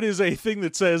 Taped to it is a thing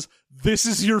that says, "This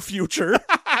is your future."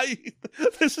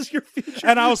 This is your future.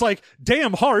 And I was like,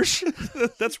 damn harsh.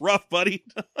 That's rough, buddy.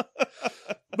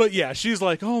 But yeah, she's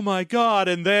like, oh my God.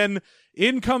 And then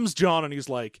in comes John and he's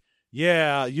like,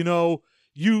 yeah, you know,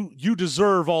 you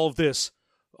deserve all of this.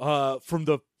 From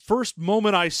the first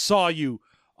moment I saw you,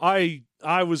 I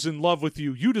was in love with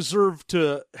you. You deserve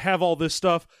to have all this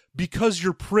stuff because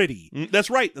you're pretty. That's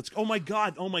right. Oh my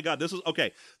God. This is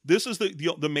okay. This is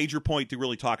the major point to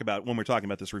really talk about when we're talking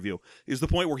about this review is the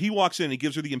point where he walks in and he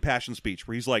gives her the impassioned speech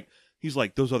where he's like,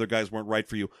 those other guys weren't right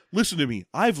for you. Listen to me.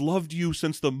 I've loved you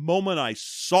since the moment I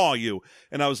saw you.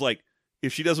 And I was like,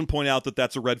 if she doesn't point out that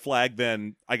that's a red flag,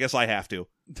 then I guess I have to.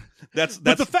 That's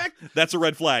the fact that's a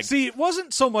red flag. See, it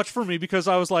wasn't so much for me because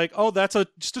I was like, oh, that's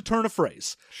just a turn of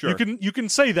phrase. Sure. You can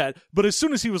say that, but as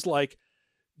soon as he was like,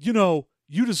 you know,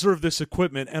 you deserve this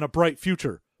equipment and a bright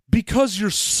future because you're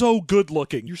so good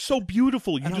looking. You're so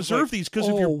beautiful. You deserve these because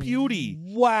of your beauty.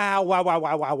 Wow.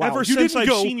 Ever since I've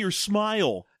seen your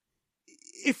smile.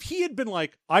 If he had been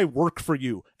like, I work for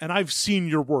you and I've seen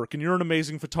your work and you're an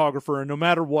amazing photographer and no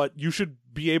matter what, you should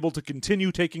be able to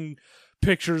continue taking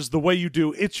pictures the way you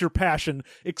do. It's your passion,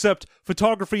 except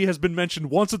photography has been mentioned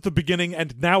once at the beginning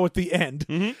and now at the end.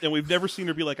 Mm-hmm. And we've never seen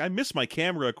her be like, I miss my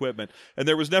camera equipment. And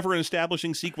there was never an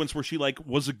establishing sequence where she like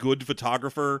was a good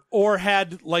photographer. Or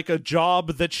had like a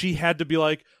job that she had to be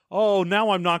like, oh,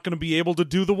 now I'm not going to be able to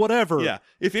do the whatever. Yeah.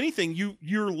 If anything,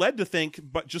 you're led to think,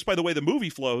 but just by the way the movie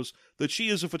flows, that she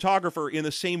is a photographer in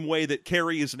the same way that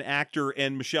Carrie is an actor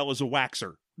and Michelle is a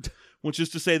waxer. Which is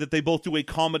to say that they both do a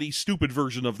comedy stupid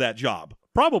version of that job.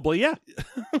 Probably, yeah.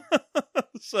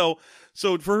 So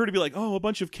for her to be like, oh, a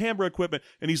bunch of camera equipment,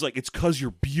 and he's like, it's 'cause you're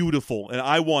beautiful and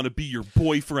I want to be your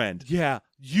boyfriend. Yeah,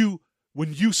 you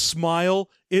when you smile,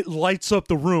 it lights up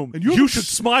the room. And you should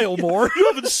smile more. You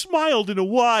haven't smiled in a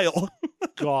while.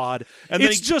 God. And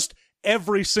It's just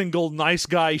every single nice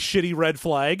guy shitty red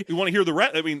flag. You want to hear the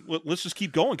rest? I mean, let's just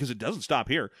keep going because it doesn't stop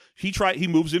here. He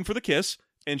moves in for the kiss,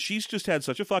 and she's just had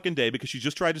such a fucking day because she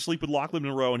just tried to sleep with Lachlan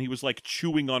Monroe, and he was like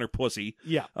chewing on her pussy.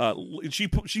 Yeah.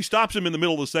 She stops him in the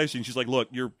middle of the session. She's like, "Look,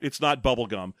 it's not bubble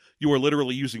gum. You are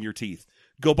literally using your teeth.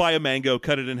 Go buy a mango,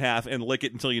 cut it in half, and lick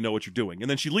it until you know what you're doing." And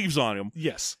then she leaves on him.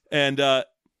 Yes. And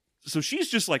so she's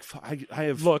just like, I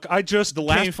have the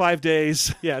last 5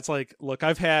 days. Yeah, it's like, look,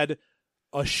 I've had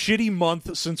a shitty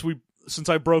month since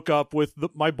I broke up with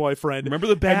my boyfriend. Remember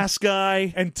the bass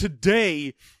guy? And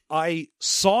today I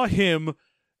saw him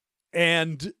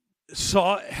and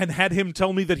had him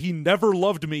tell me that he never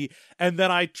loved me, and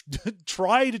then I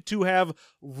tried to have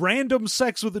random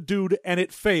sex with a dude and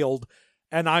it failed.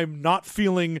 And I'm not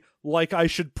feeling like I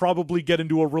should probably get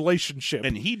into a relationship.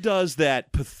 And he does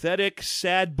that pathetic,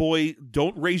 sad boy,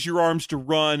 don't raise your arms to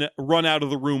run out of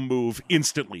the room move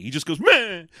instantly. He just goes,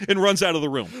 meh, and runs out of the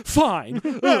room. Fine.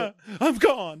 I'm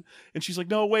gone. And she's like,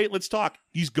 no, wait, let's talk.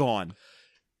 He's gone.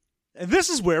 And this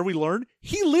is where we learn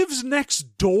he lives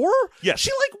next door? Yes.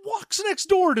 She, walks next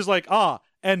door and is like,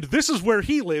 and this is where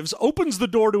he lives, opens the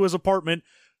door to his apartment,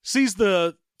 sees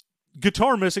the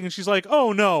guitar missing, and she's like,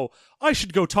 oh no, I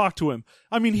should go talk to him.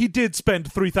 I mean, he did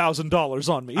spend $3,000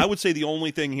 on me. I would say the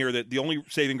only thing here, that the only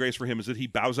saving grace for him is that he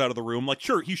bows out of the room. Like,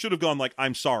 sure, he should have gone like,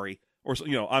 I'm sorry. Or,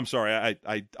 I'm sorry,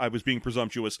 I was being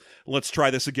presumptuous. Let's try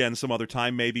this again some other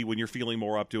time, maybe when you're feeling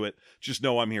more up to it. Just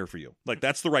know I'm here for you. Like,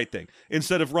 that's the right thing.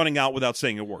 Instead of running out without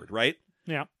saying a word, right?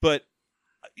 Yeah. But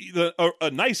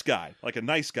a nice guy,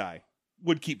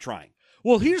 would keep trying.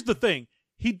 Well, here's the thing.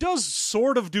 He does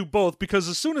sort of do both, because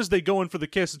as soon as they go in for the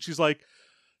kiss and she's like,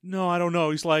 no, I don't know.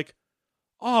 He's like,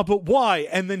 but why?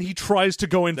 And then he tries to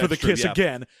go in for the kiss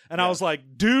again. And I was like,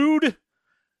 dude.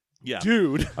 Yeah.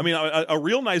 Dude. I mean, a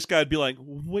real nice guy would be like,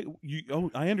 wait,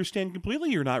 I understand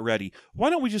completely you're not ready. Why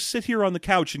don't we just sit here on the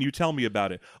couch and you tell me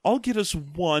about it? I'll get us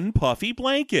one puffy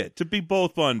blanket to be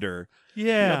both under.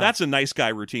 Yeah. That's a nice guy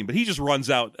routine, but he just runs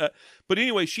out. But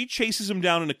anyway, she chases him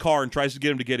down in a car and tries to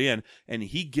get him to get in, and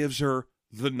he gives her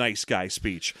the nice guy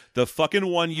speech. The fucking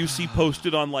one you see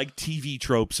posted on TV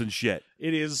tropes and shit.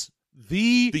 It is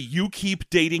the you keep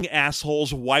dating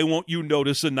assholes, why won't you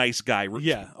notice a nice guy?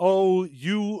 Yeah. Oh,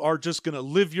 you are just going to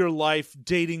live your life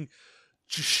dating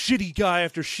shitty guy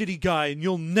after shitty guy, and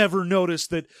you'll never notice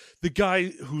that the guy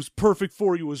who's perfect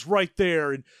for you is right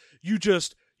there, and you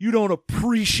don't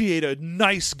appreciate a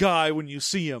nice guy when you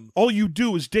see him. All you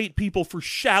do is date people for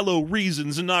shallow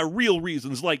reasons and not real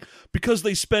reasons, like because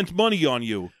they spent money on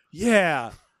you.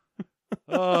 Yeah.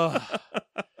 And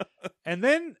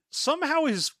then somehow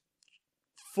his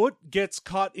foot gets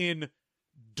caught in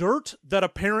dirt that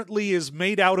apparently is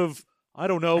made out of, I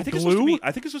don't know, glue?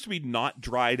 I think it's supposed to be not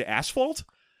dried asphalt.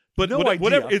 But no idea.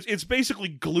 Whatever, it's basically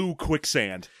glue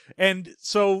quicksand. And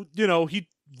so, he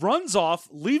runs off,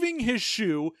 leaving his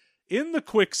shoe in the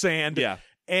quicksand,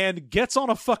 and gets on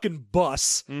a fucking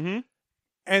bus. Mm-hmm.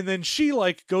 And then she,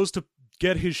 goes to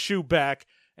get his shoe back,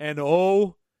 and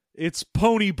it's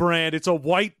Pony brand. It's a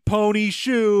white pony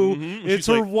shoe. Mm-hmm. It's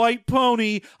her white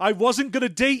pony. I wasn't going to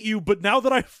date you, but now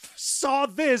that I saw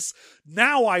this,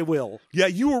 now I will. Yeah,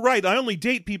 you were right. I only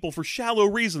date people for shallow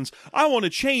reasons. I want to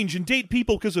change and date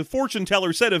people because a fortune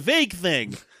teller said a vague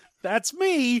thing. That's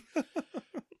me.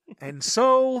 And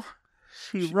so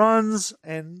she runs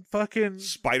and fucking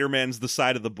Spider-Man's the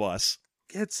side of the bus.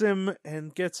 Gets him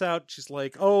and gets out. She's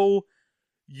like, oh,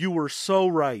 you were so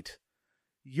right.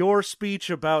 Your speech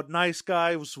about nice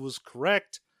guys was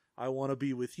correct. I want to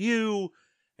be with you.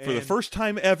 And for the first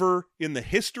time ever in the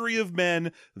history of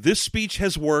men, this speech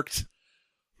has worked.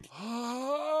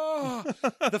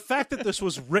 The fact that this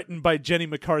was written by Jenny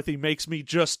McCarthy makes me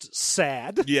just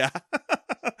sad. Yeah.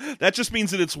 That just means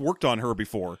that it's worked on her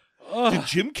before. Did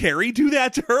Jim Carrey do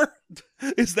that to her?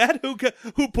 Is that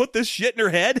who put this shit in her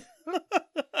head?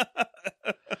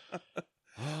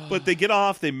 But they get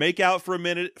off, they make out for a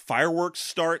minute, fireworks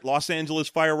start, Los Angeles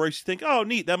fireworks. You think, oh,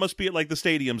 neat, that must be at the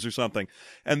stadiums or something.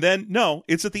 And then, no,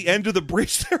 it's at the end of the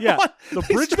bridge they're on. The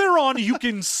bridge they're on, you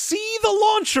can see the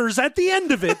launchers at the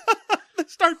end of it. They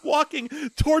start walking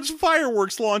towards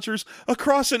fireworks launchers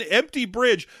across an empty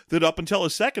bridge that up until a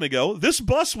second ago, this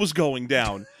bus was going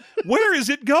down. Where is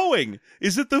it going?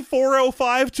 Is it the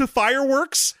 405 to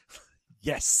fireworks?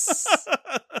 Yes.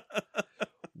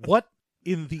 What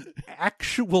in the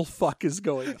actual fuck is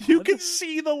going on? You can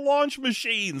see the launch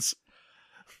machines.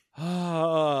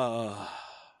 And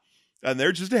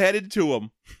they're just headed to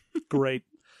them. Great.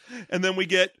 And then we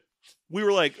get we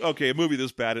were like, okay, a movie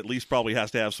this bad at least probably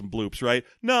has to have some bloops, right?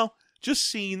 No, just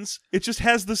scenes. It just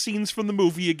has the scenes from the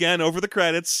movie again over the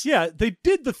credits. Yeah, they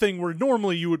did the thing where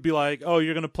normally you would be like, oh,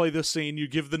 you're going to play this scene. You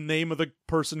give the name of the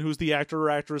person who's the actor or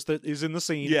actress that is in the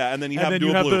scene. Yeah, and then you and have, then do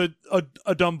you a have bloop.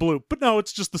 a dumb bloop. But no,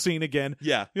 it's just the scene again.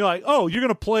 Yeah. You're like, oh, you're going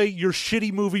to play your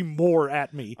shitty movie more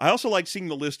at me. I also like seeing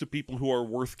the list of people who are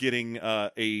worth getting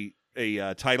a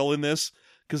title in this,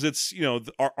 because it's, you know,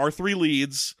 our three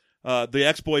leads, the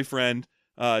ex-boyfriend,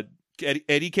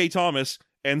 Eddie K. Thomas,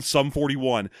 and Sum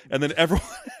 41, and then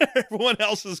everyone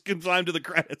else is consigned to the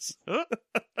credits.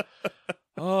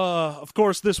 Of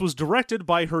course, this was directed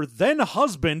by her then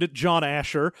husband, John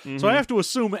Asher. So I have to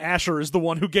assume Asher is the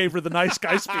one who gave her the nice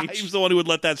guy speech. He was the one who would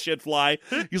let that shit fly.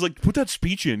 He's like, put that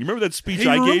speech in. You remember that speech Hey,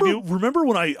 I gave you? Remember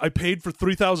when I paid for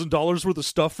 $3,000 worth of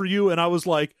stuff for you, and I was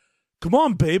like, come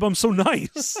on, babe, I'm so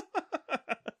nice.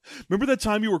 Remember that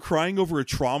time you were crying over a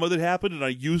trauma that happened and I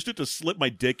used it to slip my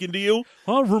dick into you?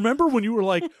 Huh? Remember when you were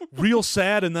like real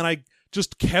sad and then I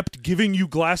just kept giving you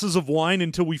glasses of wine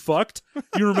until we fucked?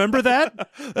 You remember that?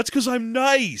 That's because I'm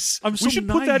nice. I'm so we should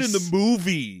put that in nice. the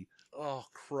movie. Oh,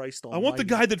 Christ I almighty. want the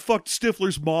guy that fucked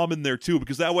Stifler's mom in there too,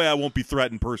 because that way I won't be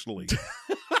threatened personally.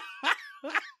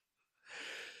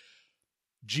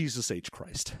 Jesus H.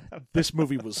 Christ. This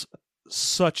movie was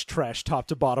such trash top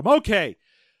to bottom. Okay.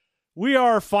 We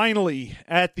are finally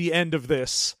at the end of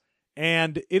this,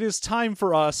 and it is time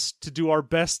for us to do our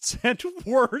bests and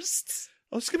worsts.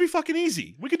 Oh, this is going to be fucking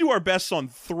easy. We can do our bests on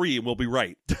 3 and we'll be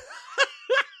right.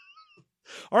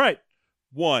 All right.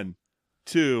 1,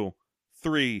 2,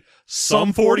 3.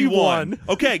 Sum 41.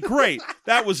 Okay, great.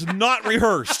 That was not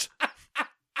rehearsed.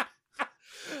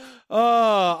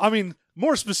 I mean,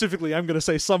 more specifically, I'm going to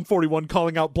say Sum 41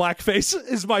 calling out blackface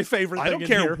is my favorite thing I don't in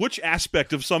care here. which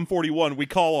aspect of Sum 41 we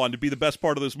call on to be the best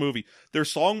part of this movie. Their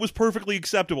song was perfectly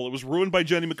acceptable. It was ruined by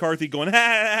Jenny McCarthy going ha,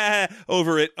 ha, ha,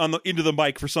 over it into the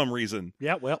mic for some reason.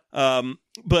 Yeah, well.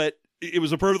 But it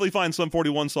was a perfectly fine Sum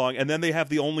 41 song, and then they have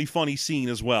the only funny scene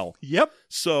as well. Yep.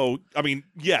 So, I mean,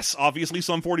 yes, obviously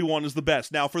Sum 41 is the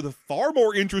best. Now, for the far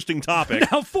more interesting topic...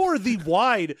 Now, for the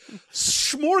wide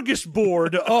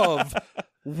smorgasbord of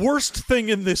worst thing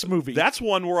in this movie. That's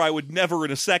one where I would never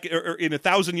in a second or in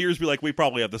 1,000 years be like, we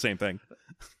probably have the same thing.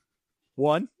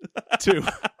 1, 2,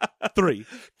 3.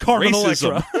 Carmen Racism.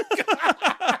 Electra.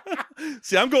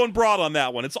 See, I'm going broad on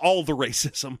that one. It's all the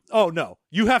racism. Oh, no.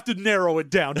 You have to narrow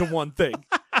it down to one thing.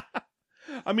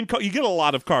 I mean, you get a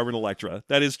lot of Carmen Electra.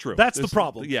 That is true. That's the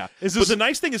problem. Yeah. Is But this- the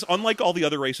nice thing is, unlike all the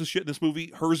other racist shit in this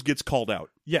movie, hers gets called out.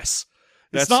 Yes.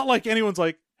 That's- It's not like anyone's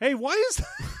like, hey, why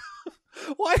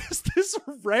is this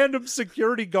random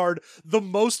security guard the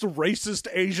most racist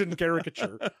Asian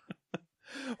caricature?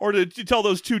 Or to tell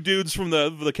those two dudes from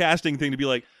the casting thing to be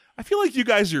like, I feel like you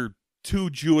guys are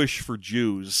too Jewish for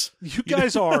Jews. You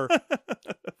guys are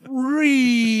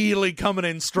really coming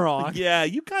in strong. Yeah,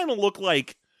 you kind of look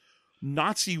like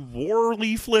Nazi war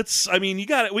leaflets. I mean, we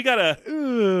gotta.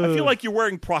 I feel like you're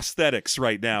wearing prosthetics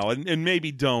right now, and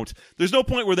maybe don't. There's no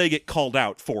point where they get called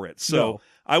out for it. So No.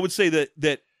 I would say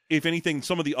that if anything,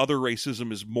 some of the other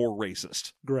racism is more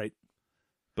racist. Great.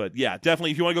 But yeah,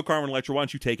 definitely, if you want to go Carmen Electra, why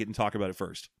don't you take it and talk about it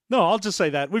first? No, I'll just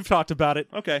say that. We've talked about it.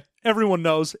 Okay. Everyone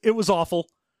knows. It was awful.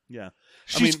 Yeah.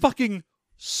 She's fucking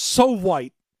so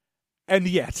white, and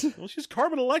yet Well, she's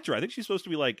Carmen Electra. I think she's supposed to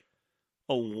be like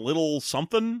a little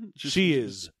something. she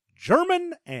is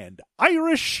German and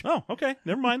Irish. Oh, okay.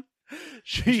 Never mind.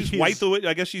 She's She's white the way.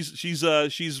 I guess she's a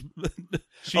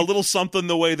little something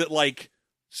the way that like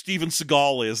Steven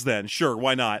Seagal is. Then sure,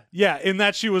 why not? Yeah, in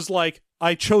that she was like,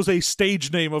 I chose a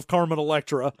stage name of Carmen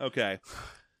Electra. Okay.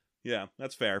 Yeah,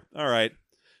 that's fair. All right.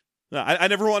 No, I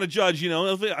never want to judge,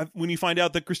 when you find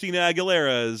out that Christina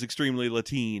Aguilera is extremely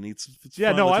Latin. It's Yeah,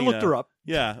 fun no, Latina. I looked her up.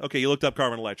 Yeah, okay, you looked up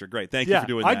Carmen Electra. Great, thank you Yeah, for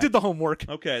doing I that. did the homework.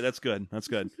 Okay, that's good. That's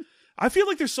good. I feel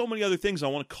like there's so many other things I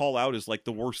want to call out as like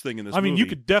the worst thing in this I mean, movie. you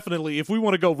could definitely, if we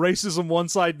want to go racism one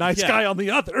side, nice Yeah. guy on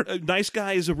the other. Nice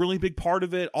guy is a really big part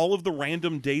of it. All of the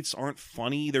random dates aren't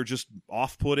funny. They're just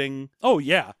off-putting. Oh,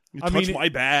 yeah. Touch My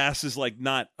Bass is like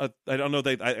not I don't know.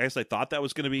 I guess I thought that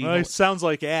was going to be. It sounds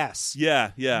like ass.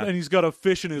 Yeah. And he's got a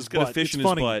fish in his butt. Got a fish It's in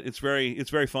funny. his butt. It's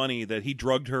very funny that he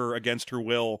drugged her against her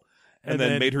will and And then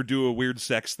then- made her do a weird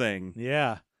sex thing.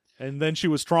 Yeah. And then she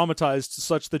was traumatized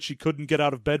such that she couldn't get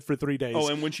out of bed for 3 days. Oh,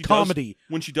 and when she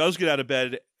does get out of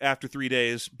bed after 3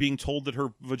 days, being told that her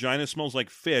vagina smells like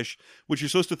fish, which you're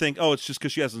supposed to think, oh, it's just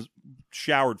because she hasn't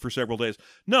showered for several days.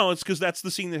 No, it's because that's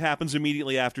the scene that happens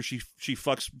immediately after she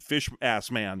fucks fish ass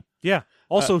man. Yeah.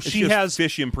 Also, she has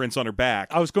fish imprints on her back.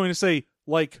 I was going to say,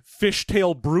 like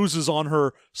fishtail bruises on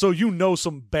her, so you know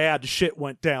some bad shit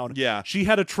went down. Yeah. She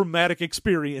had a traumatic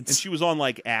experience. And she was on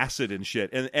like acid and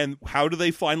shit. And how do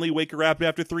they finally wake her up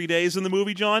after 3 days in the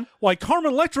movie, John? Why,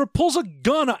 Carmen Electra pulls a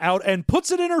gun out and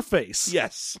puts it in her face.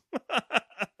 Yes.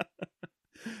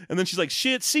 And then she's like,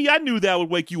 shit, see, I knew that would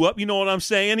wake you up. You know what I'm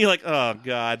saying? You're like, oh,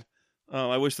 God. Oh,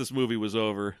 I wish this movie was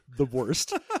over. The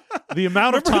worst. The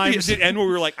amount of Remember times... the end where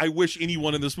we were like, I wish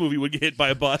anyone in this movie would get hit by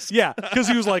a bus. Yeah, because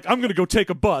he was like, I'm going to go take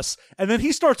a bus. And then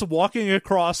he starts walking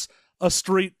across a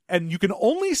street, and you can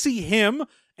only see him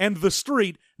and the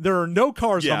street. There are no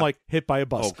cars. Yeah. And I'm like, hit by a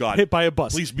bus. Oh, God. Hit by a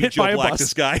bus. Please meet hit Joe by a Black, bus.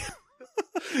 this guy.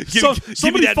 give me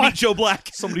Somebody that Meet Joe Black.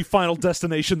 Somebody Final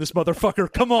Destination this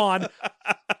motherfucker. Come on.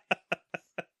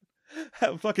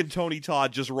 Have fucking Tony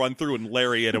Todd just run through and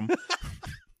lariat him.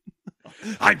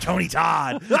 I'm Tony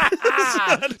Todd.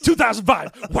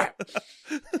 2005. Wow.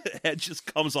 Head just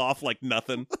comes off like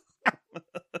nothing.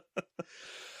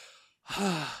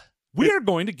 We are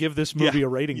going to give this movie a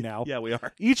rating now. Yeah, we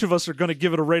are. Each of us are going to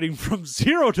give it a rating from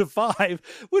 0 to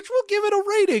 5, which will give it a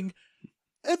rating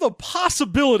and the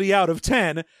possibility out of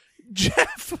 10.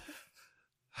 Jeff.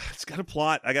 It's got a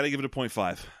plot. I got to give it a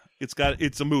 0.5.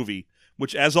 It's a movie,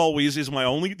 which, as always, is my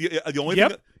only the only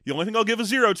Yep. thing. The only thing I'll give a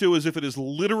 0 to is if it is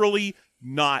literally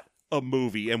not a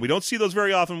movie, and we don't see those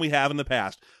very often. We have in the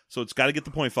past, so it's got to get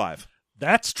the 0.5.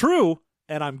 That's true,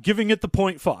 and I'm giving it the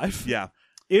 0.5. Yeah,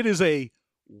 It is a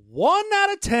 1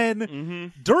 out of 10. mm-hmm.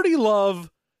 Dirty Love.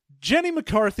 Jenny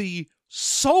McCarthy.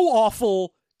 So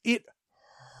awful. It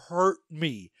hurt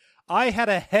me. I had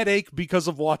a headache because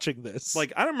of watching this.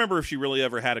 Like, I don't remember if she really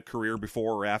ever had a career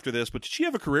before or after this, but did she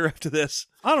have a career after this?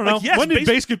 I don't know. Like, yes, when did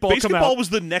Basketball come out? Basketball was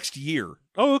the next year.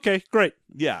 Oh, okay, great.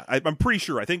 Yeah, I'm pretty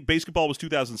sure. I think Basketball was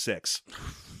 2006.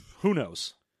 Who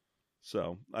knows?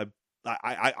 So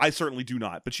I certainly do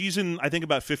not. But she's in, I think,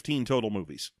 about 15 total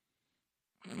movies.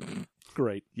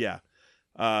 Great. Yeah.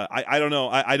 I don't know.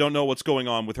 I don't know what's going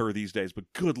on with her these days, but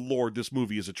good Lord, this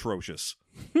movie is atrocious.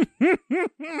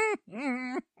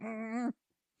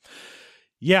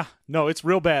 Yeah, no, it's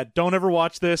real bad. Don't ever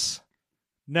watch this.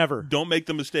 Never. Don't make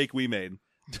the mistake we made.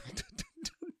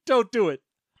 Don't do it.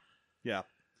 Yeah.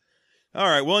 All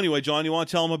right. Well, anyway, John, you want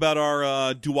to tell them about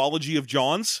our duology of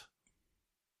Johns?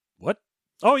 What?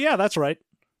 Oh, yeah, that's right.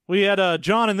 We had a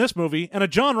John in this movie, and a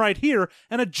John right here,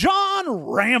 and a John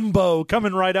Rambo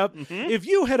coming right up. Mm-hmm. If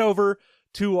you head over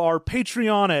to our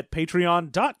Patreon at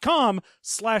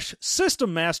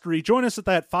patreon.com/System Mastery, join us at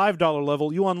that $5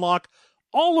 level. You unlock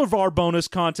all of our bonus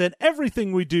content,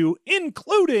 everything we do,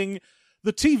 including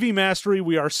the TV Mastery.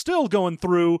 We are still going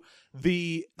through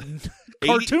the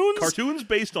Cartoons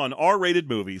based on R-rated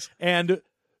movies. And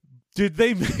did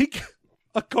they make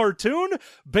a cartoon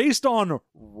based on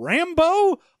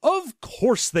Rambo? Of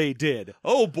course they did.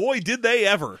 Oh boy, did they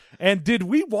ever. And did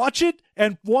we watch it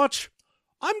and watch,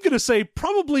 I'm going to say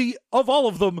probably of all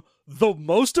of them, the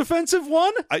most offensive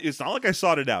one? It's not like I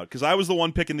sought it out, because I was the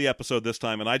one picking the episode this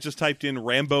time, and I just typed in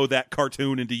Rambo that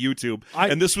cartoon into YouTube,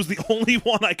 and this was the only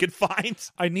one I could find.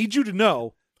 I need you to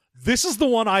know, this is the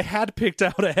one I had picked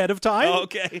out ahead of time.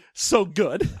 Okay. So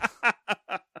good.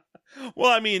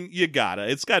 Well, I mean, you gotta.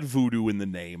 It's got voodoo in the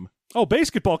name. Oh,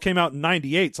 Basketball came out in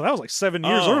 98, so that was like 7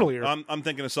 years earlier. I'm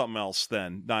thinking of something else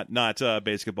then, not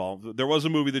Basketball. There was a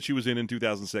movie that she was in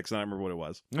 2006, and I remember what it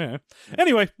was. Yeah.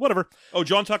 Anyway, whatever. Oh,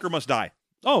 John Tucker Must Die.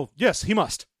 Oh, yes, he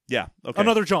must. Yeah, okay.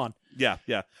 Another John. Yeah.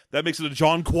 That makes it a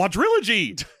John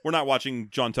quadrilogy. We're not watching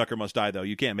John Tucker Must Die, though.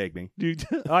 You can't make me. Dude,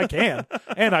 I can,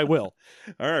 and I will.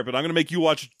 All right, but I'm going to make you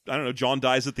watch, I don't know, John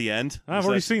Dies at the End. I've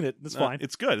already seen it. It's fine.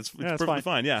 It's good. It's perfectly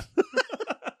fine, yeah.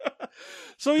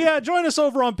 So yeah, join us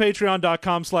over on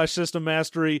patreon.com/System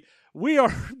Mastery. We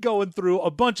are going through a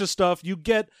bunch of stuff. You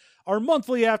get our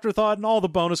monthly afterthought and all the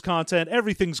bonus content.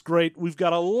 Everything's great. We've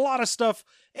got a lot of stuff,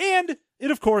 and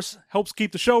it, of course, helps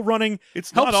keep the show running.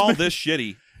 It's not all this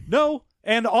shitty. No,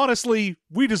 and honestly,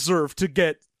 we deserve to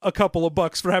get a couple of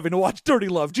bucks for having to watch Dirty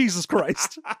Love. Jesus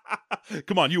Christ.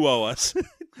 Come on, you owe us.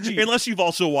 Unless you've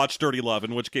also watched Dirty Love,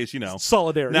 in which case, you know.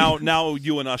 Solidarity. Now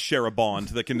you and us share a bond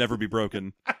that can never be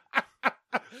broken.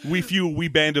 We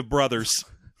band of brothers.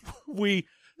 We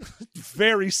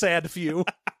very sad few.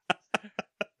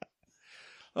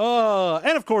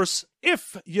 And of course,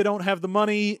 if you don't have the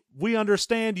money, we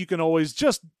understand. You can always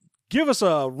just give us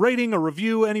a rating, a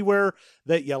review anywhere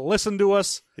that you listen to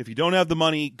us. If you don't have the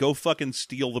money, go fucking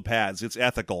steal the pads. It's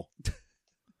ethical.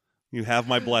 You have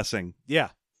my blessing. Yeah.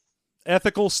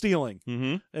 Ethical stealing.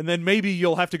 Mm-hmm. And then maybe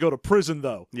you'll have to go to prison,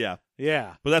 though. Yeah.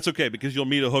 Yeah. But that's okay, because you'll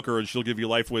meet a hooker and she'll give you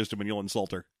life wisdom and you'll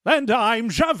insult her. And I'm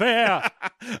Javert.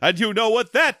 And you know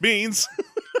what that means.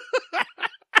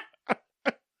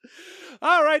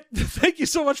 All right. Thank you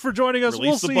so much for joining us.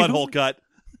 Release the butthole cut.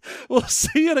 We'll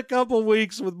see you in a couple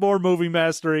weeks with more Movie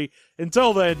Mastery.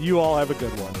 Until then, you all have a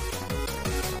good one.